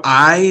 So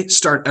I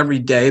start every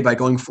day by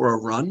going for a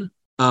run.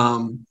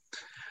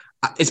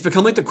 It's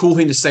become like the cool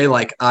thing to say,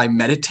 like, I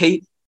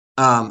meditate.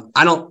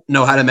 I don't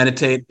know how to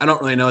meditate. I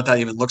don't really know what that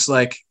even looks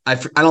like. I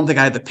don't think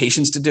I have the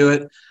patience to do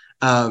it.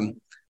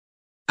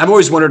 I've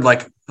always wondered,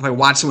 like, if I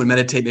watch someone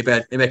meditate,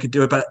 maybe I could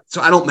do it. But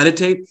so I don't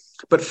meditate.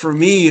 But for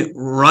me,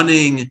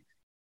 running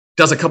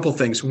does a couple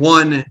things.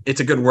 One, it's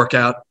a good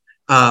workout.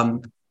 I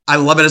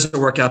love it as a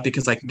workout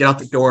because I can get out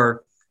the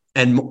door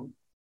and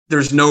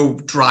there's no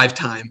drive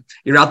time.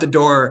 You're out the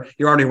door,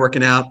 you're already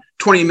working out.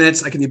 20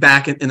 minutes, I can be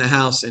back in the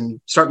house and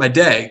start my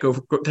day, go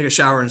take a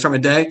shower and start my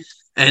day.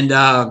 And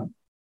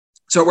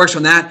so it works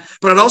from that.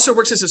 But it also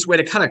works as this way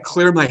to kind of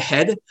clear my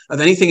head of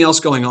anything else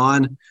going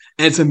on.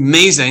 And it's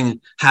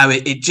amazing how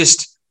it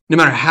just, no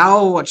matter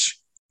how much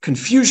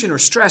confusion or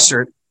stress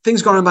or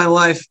things going on in my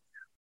life,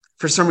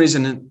 for some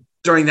reason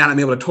during that, I'm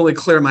able to totally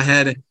clear my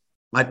head.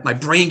 My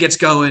brain gets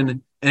going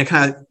and it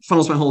kind of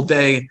funnels my whole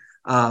day.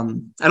 I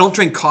don't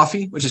drink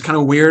coffee, which is kind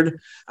of weird.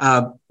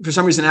 For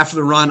some reason, after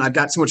the run, I've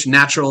got so much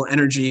natural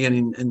energy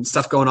and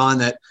stuff going on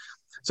that.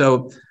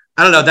 So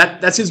I don't know,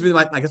 that seems to be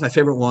I guess my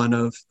favorite one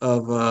of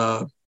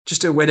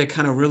just a way to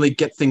kind of really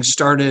get things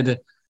started.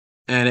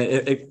 And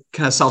it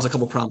kind of solves a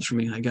couple problems for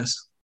me, I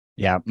guess.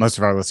 Yeah. Most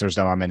of our listeners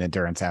know I'm an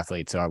endurance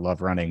athlete, so I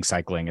love running,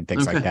 cycling, and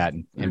things like that.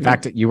 And in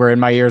fact, you were in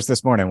my ears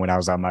this morning when I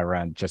was on my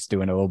run, just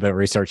doing a little bit of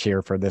research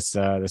here for this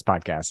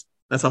podcast.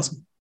 That's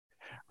awesome.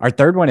 Our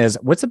third one is,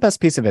 what's the best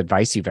piece of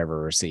advice you've ever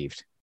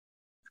received?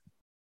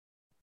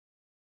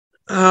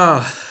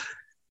 Oh,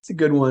 it's a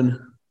good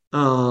one.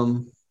 I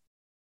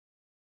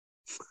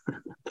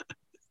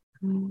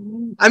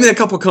mean, a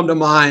couple come to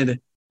mind.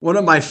 One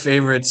of my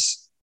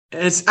favorites, I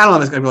don't know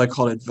if it's going to be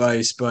called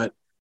advice, but,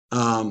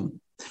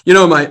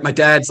 my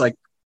dad's like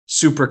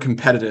super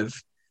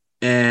competitive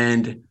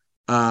and,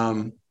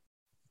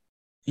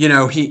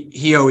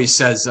 he always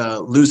says,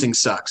 losing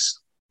sucks.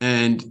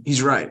 And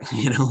he's right,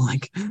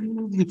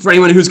 for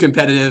anyone who's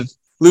competitive,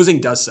 losing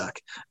does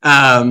suck.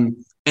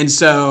 And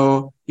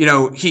so,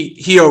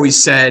 he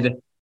always said,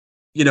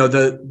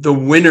 the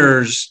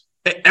winners,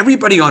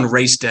 everybody on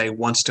race day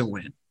wants to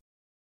win.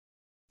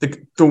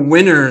 The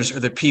winners are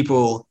the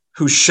people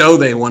who show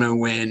they want to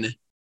win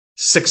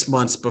 6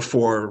 months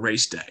before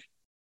race day.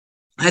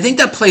 I think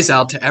that plays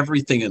out to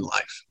everything in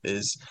life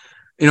is,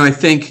 I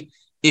think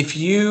if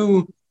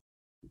you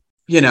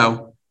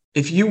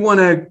want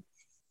to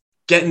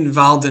get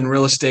involved in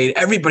real estate,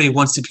 everybody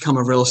wants to become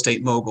a real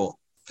estate mogul.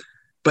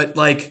 But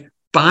like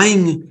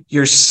buying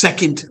your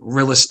second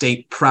real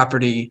estate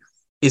property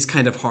is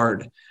kind of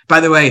hard.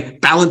 By the way,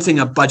 balancing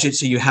a budget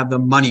so you have the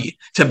money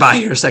to buy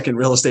your second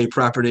real estate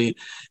property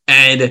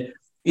and,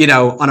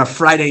 on a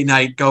Friday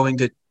night going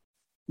to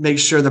make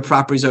sure the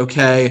property's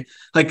okay.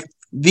 Like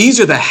these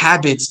are the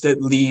habits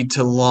that lead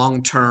to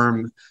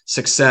long-term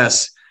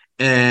success.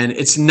 And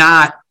it's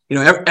not,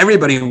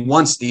 everybody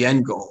wants the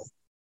end goal.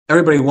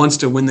 Everybody wants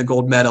to win the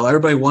gold medal.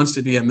 Everybody wants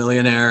to be a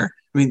millionaire.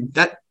 I mean,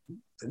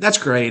 that's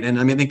great. And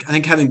I mean, I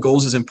think having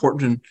goals is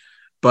important,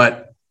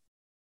 but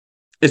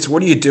it's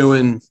what are you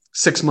doing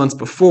 6 months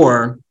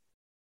before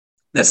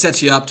that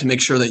sets you up to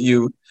make sure that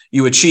you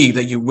achieve,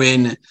 that you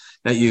win,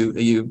 that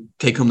you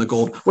take home the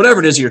gold, whatever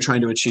it is you're trying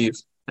to achieve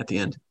at the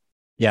end.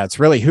 Yeah. It's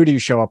really, who do you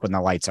show up when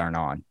the lights aren't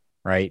on?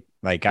 Right.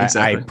 Like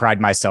exactly. I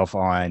pride myself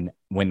on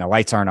when the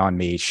lights aren't on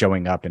me,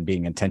 showing up and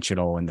being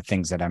intentional in the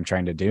things that I'm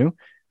trying to do.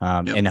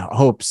 In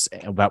hopes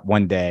that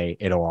one day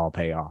it'll all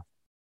pay off.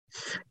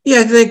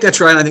 Yeah, I think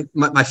that's right. I think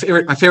my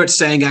favorite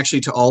saying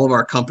actually to all of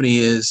our company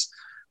is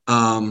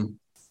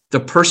the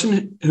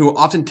person who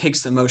often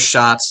takes the most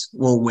shots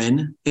will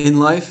win in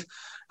life.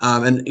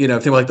 And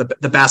think like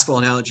the basketball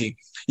analogy,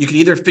 you can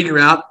either figure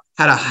out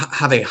how to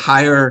have a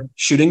higher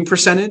shooting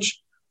percentage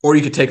or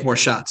you could take more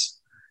shots.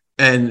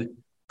 And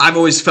I've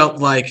always felt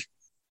like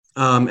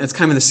it's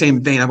kind of in the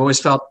same vein. I've always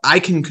felt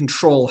I can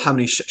control how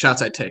many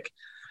shots I take.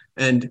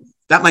 And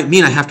that might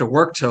mean I have to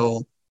work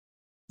till,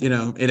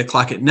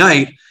 8:00 at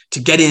night to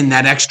get in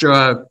that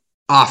extra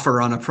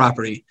offer on a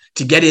property,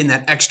 to get in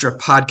that extra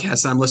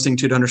podcast that I'm listening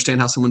to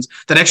understand how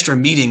that extra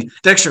meeting,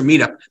 that extra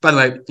meetup. By the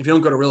way, if you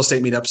don't go to real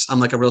estate meetups, I'm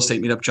like a real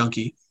estate meetup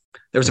junkie.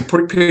 There was a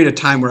period of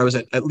time where I was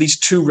at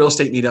least 2 real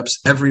estate meetups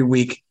every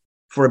week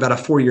for about a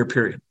 4-year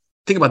period.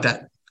 Think about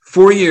that.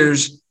 4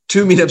 years,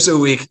 2 meetups a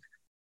week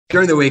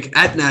during the week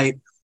at night,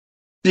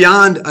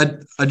 beyond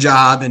a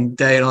job and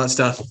day and all that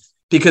stuff,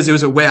 because it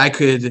was a way I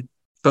could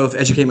both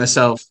educate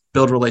myself,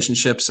 build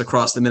relationships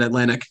across the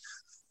Mid-Atlantic.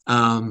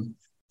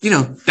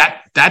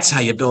 That's how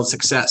you build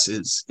success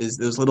is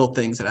those little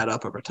things that add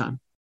up over time.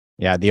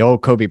 Yeah. The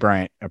old Kobe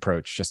Bryant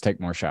approach, just take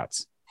more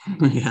shots.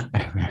 Yeah.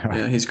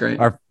 Yeah. He's great.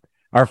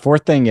 Our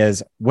fourth thing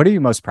is, what are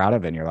you most proud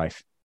of in your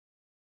life?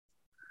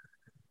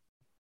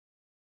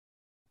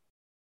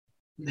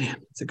 Man,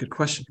 that's a good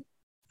question.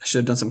 I should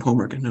have done some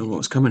homework and know what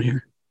was coming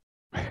here.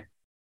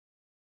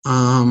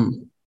 I'll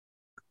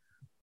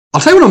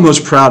tell you what I'm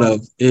most proud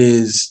of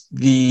is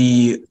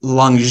the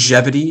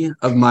longevity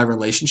of my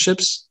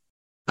relationships.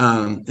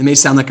 It may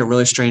sound like a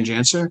really strange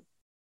answer,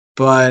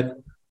 but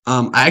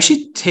I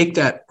actually take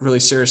that really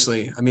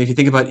seriously. I mean, if you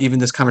think about even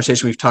this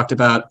conversation we've talked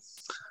about,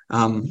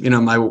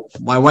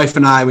 my wife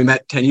and I, we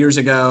met 10 years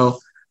ago.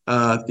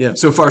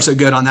 So far so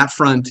good on that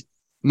front.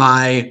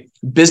 My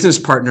business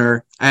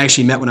partner, I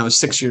actually met when I was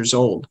 6 years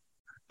old.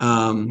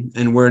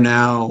 And we're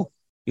now,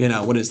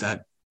 what is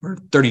that? We're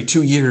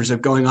 32 years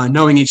of going on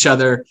knowing each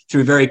other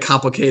through very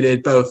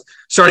complicated, both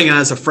starting out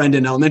as a friend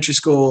in elementary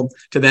school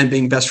to then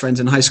being best friends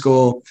in high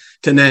school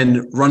to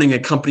then running a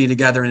company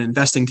together and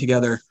investing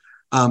together.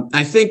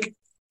 I think,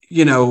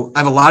 I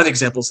have a lot of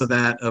examples of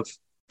that, of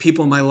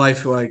people in my life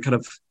who I kind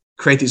of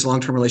create these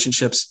long-term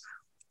relationships.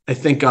 I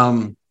think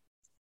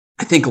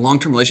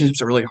long-term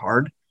relationships are really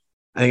hard.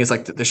 I think it's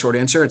like the short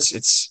answer.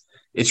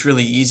 It's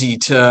really easy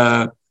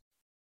to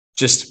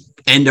just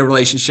end a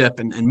relationship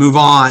and move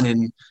on.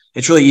 And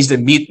it's really easy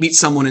to meet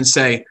someone and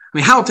say, I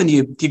mean, how often do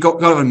you go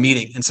to a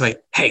meeting and say,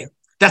 hey,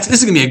 this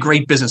is going to be a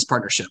great business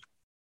partnership.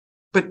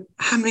 But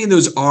how many of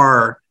those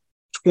are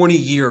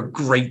 20-year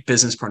great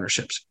business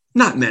partnerships?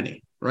 Not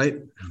many, right?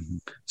 Mm-hmm.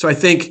 So I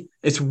think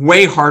it's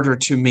way harder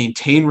to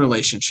maintain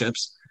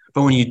relationships.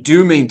 But when you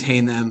do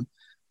maintain them,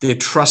 the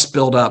trust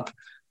build up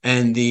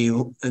and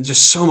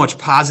just so much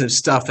positive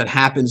stuff that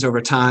happens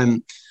over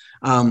time.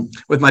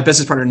 With my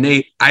business partner,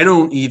 Nate, I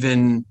don't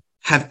even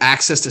have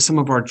access to some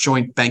of our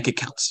joint bank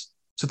accounts.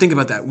 So think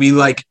about that. We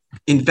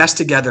invest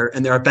together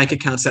and there are bank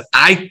accounts that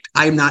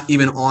I'm not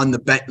even on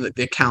the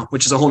account,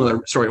 which is a whole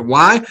other story.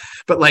 Why?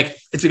 But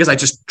it's because I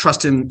just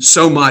trust him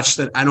so much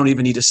that I don't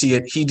even need to see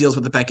it. He deals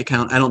with the bank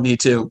account. I don't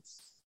need to.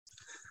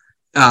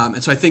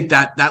 And so I think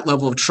that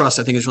level of trust,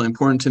 I think, is really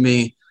important to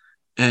me.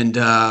 And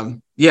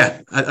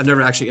I've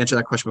never actually answered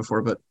that question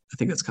before, but I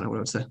think that's kind of what I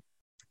would say.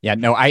 Yeah,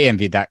 no, I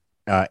envied that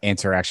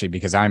answer actually,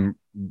 because I'm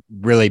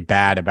really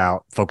bad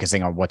about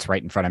focusing on what's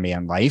right in front of me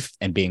in life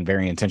and being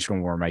very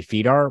intentional where my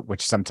feet are,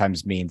 which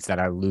sometimes means that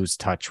I lose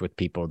touch with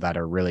people that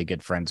are really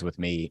good friends with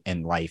me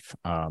in life.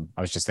 I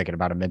was just thinking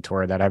about a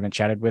mentor that I haven't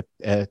chatted with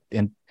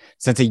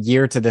since a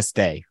year to this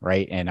day,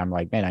 right? And I'm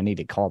like, man, I need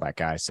to call that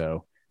guy.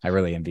 So I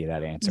really envy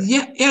that answer.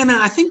 Yeah,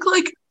 man. I think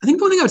one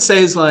thing I would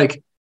say is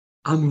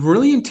I'm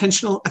really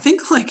intentional. I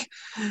think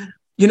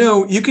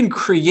you can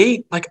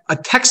create a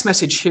text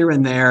message here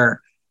and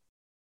there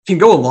can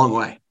go a long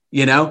way,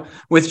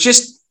 with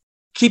just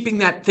keeping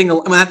that thing.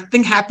 When that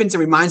thing happens, it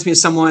reminds me of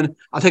someone.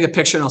 I'll take a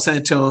picture and I'll send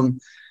it to them.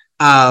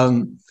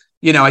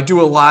 I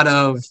do a lot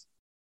of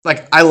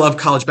I love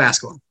college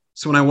basketball.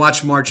 So when I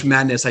watch March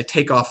Madness, I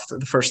take off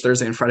the first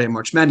Thursday and Friday of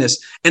March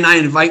Madness, and I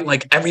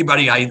invite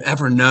everybody I've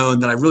ever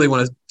known that I really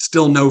want to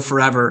still know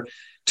forever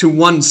to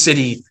one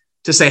city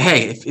to say,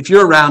 hey, if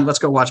you're around, let's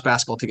go watch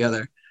basketball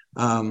together.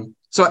 So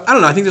I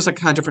don't know. I think there's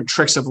kind of different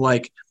tricks of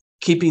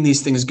keeping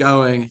these things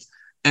going.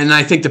 And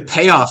I think the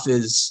payoff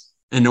is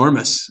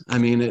enormous. I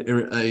mean,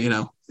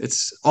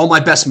 it's all my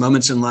best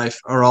moments in life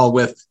are all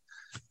with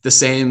the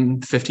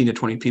same 15 to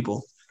 20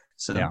 people.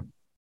 So,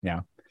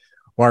 yeah.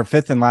 Well, our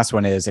fifth and last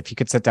one is, if you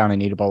could sit down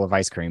and eat a bowl of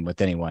ice cream with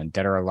anyone,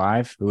 dead or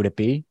alive, who would it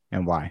be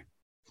and why?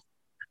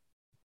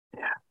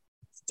 Yeah,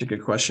 it's a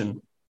good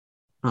question.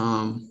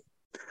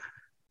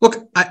 Look,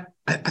 I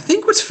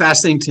think what's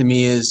fascinating to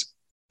me is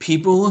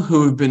people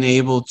who have been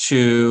able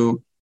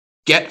to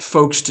get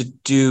folks to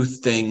do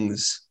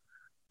things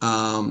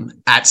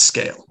at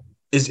scale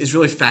is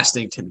really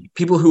fascinating to me.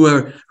 People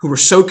who were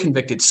so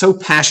convicted, so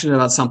passionate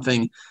about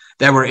something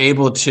that were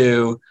able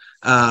to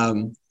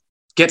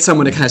get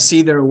someone to kind of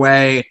see their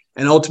way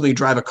and ultimately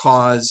drive a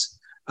cause.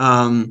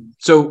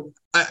 So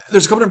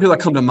there's a couple of people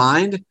that come to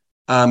mind.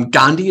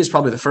 Gandhi is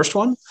probably the first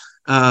one.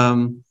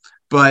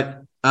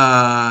 But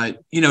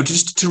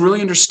just to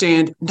really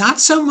understand, not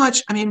so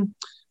much, I mean,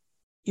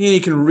 you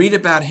can read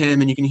about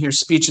him and you can hear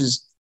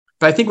speeches,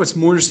 but I think what's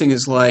more interesting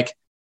is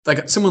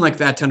someone like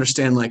that to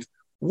understand,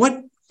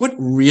 what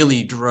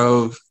really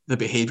drove the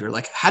behavior?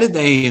 How did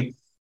they,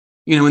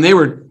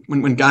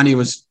 when Gandhi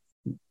was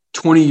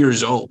 20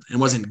 years old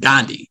and wasn't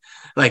Gandhi,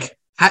 what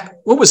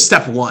was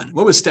step one?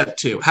 What was step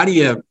two? How do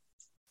you,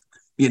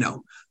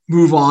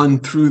 move on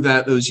through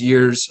those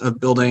years of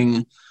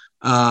building,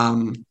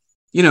 to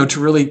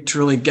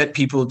really get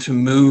people to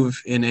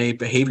move in a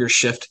behavior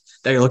shift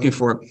that you're looking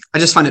for? I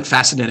just find it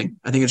fascinating.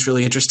 I think it's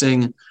really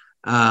interesting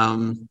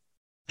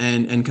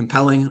and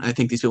compelling. I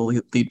think these people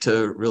lead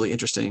to really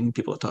interesting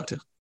people to talk to.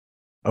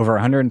 Over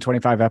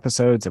 125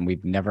 episodes, and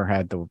we've never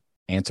had the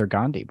answer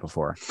Gandhi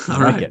before.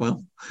 All right.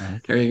 Well,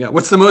 there you go.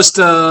 What's the most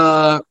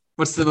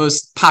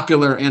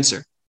popular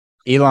answer?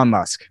 Elon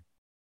Musk.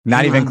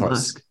 Not even close.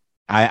 Musk.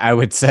 I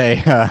would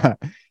say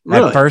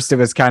Really? at first it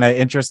was kind of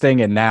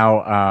interesting, and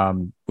now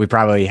we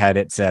probably had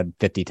it said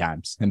 50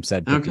 times. Him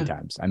said 50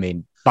 times. I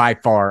mean, by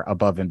far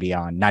above and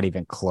beyond, not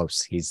even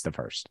close. He's the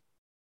first.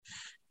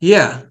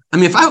 Yeah. I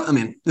mean,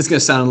 this is going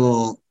to sound a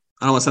little,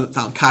 I don't want to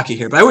sound cocky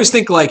here, but I always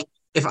think like,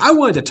 if I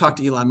wanted to talk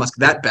to Elon Musk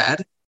that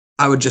bad,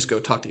 I would just go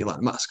talk to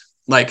Elon Musk.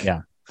 Like,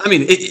 yeah. I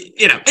mean, anything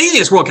in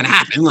this world can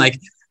happen. Like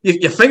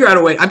you figure out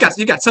a way.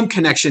 You got some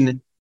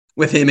connection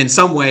with him in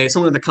some way,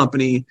 someone in the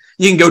company,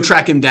 you can go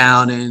track him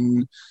down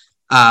and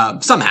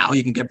somehow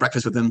you can get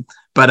breakfast with him.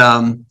 But,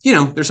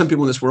 there's some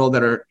people in this world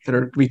that are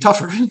be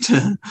tougher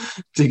to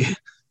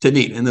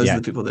meet. And those are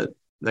the people that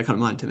come to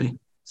mind to me.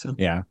 So,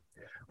 yeah.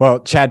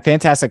 Well, Chad,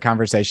 fantastic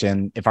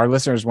conversation. If our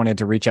listeners wanted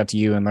to reach out to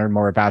you and learn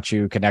more about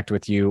you, connect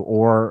with you,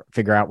 or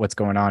figure out what's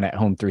going on at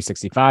Home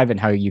 365 and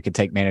how you could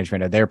take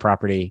management of their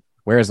property,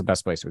 where is the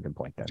best place we can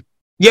point them?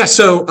 Yeah.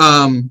 So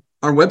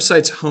our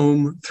website's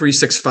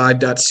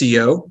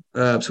home365.co.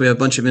 So we have a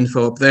bunch of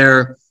info up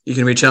there. You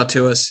can reach out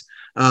to us.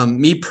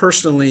 Me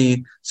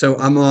personally, so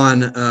I'm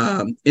on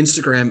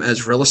Instagram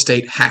as Real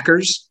Estate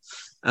Hackers,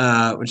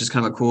 which is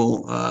kind of a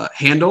cool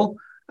handle.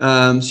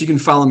 So you can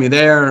follow me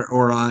there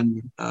or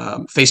on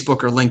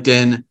Facebook or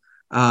LinkedIn.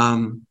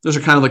 Those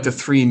are kind of like the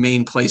three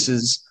main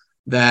places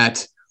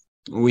that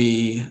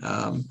we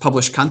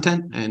publish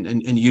content and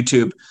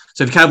YouTube.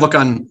 So if you kind of look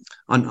on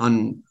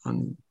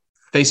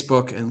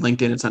Facebook and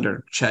LinkedIn, it's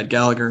under Chad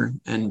Gallagher,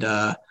 and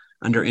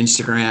under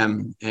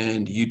Instagram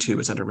and YouTube,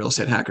 it's under Real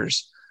Estate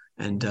Hackers.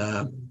 And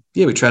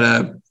we try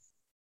to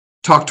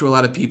talk to a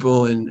lot of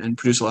people and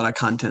produce a lot of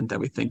content that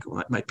we think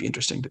might be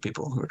interesting to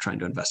people who are trying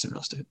to invest in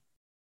real estate.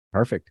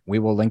 Perfect. We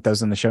will link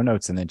those in the show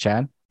notes. And then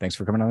Chad, thanks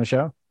for coming on the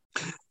show.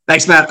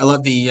 Thanks, Matt. I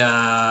love the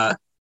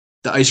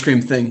ice cream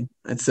thing.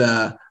 It's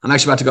I'm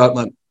actually about to go out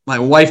with my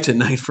wife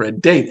tonight for a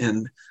date,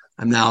 and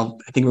I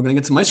think we're going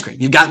to get some ice cream.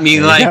 You got me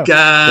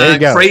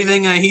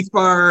craving a Heath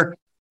Bar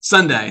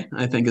sundae,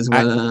 I think is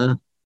what.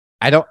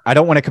 I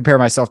don't want to compare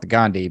myself to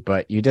Gandhi,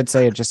 but you did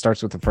say it just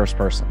starts with the first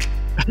person.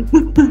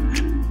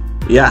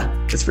 Yeah,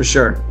 it's for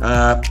sure.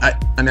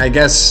 I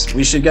guess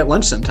we should get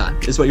lunch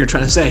sometime, is what you're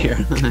trying to say here.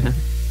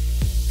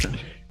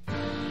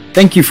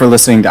 Thank you for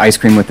listening to Ice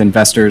Cream with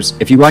Investors.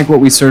 If you like what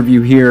we serve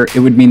you here, it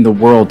would mean the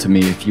world to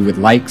me if you would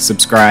like,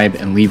 subscribe,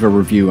 and leave a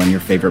review on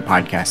your favorite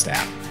podcast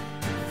app.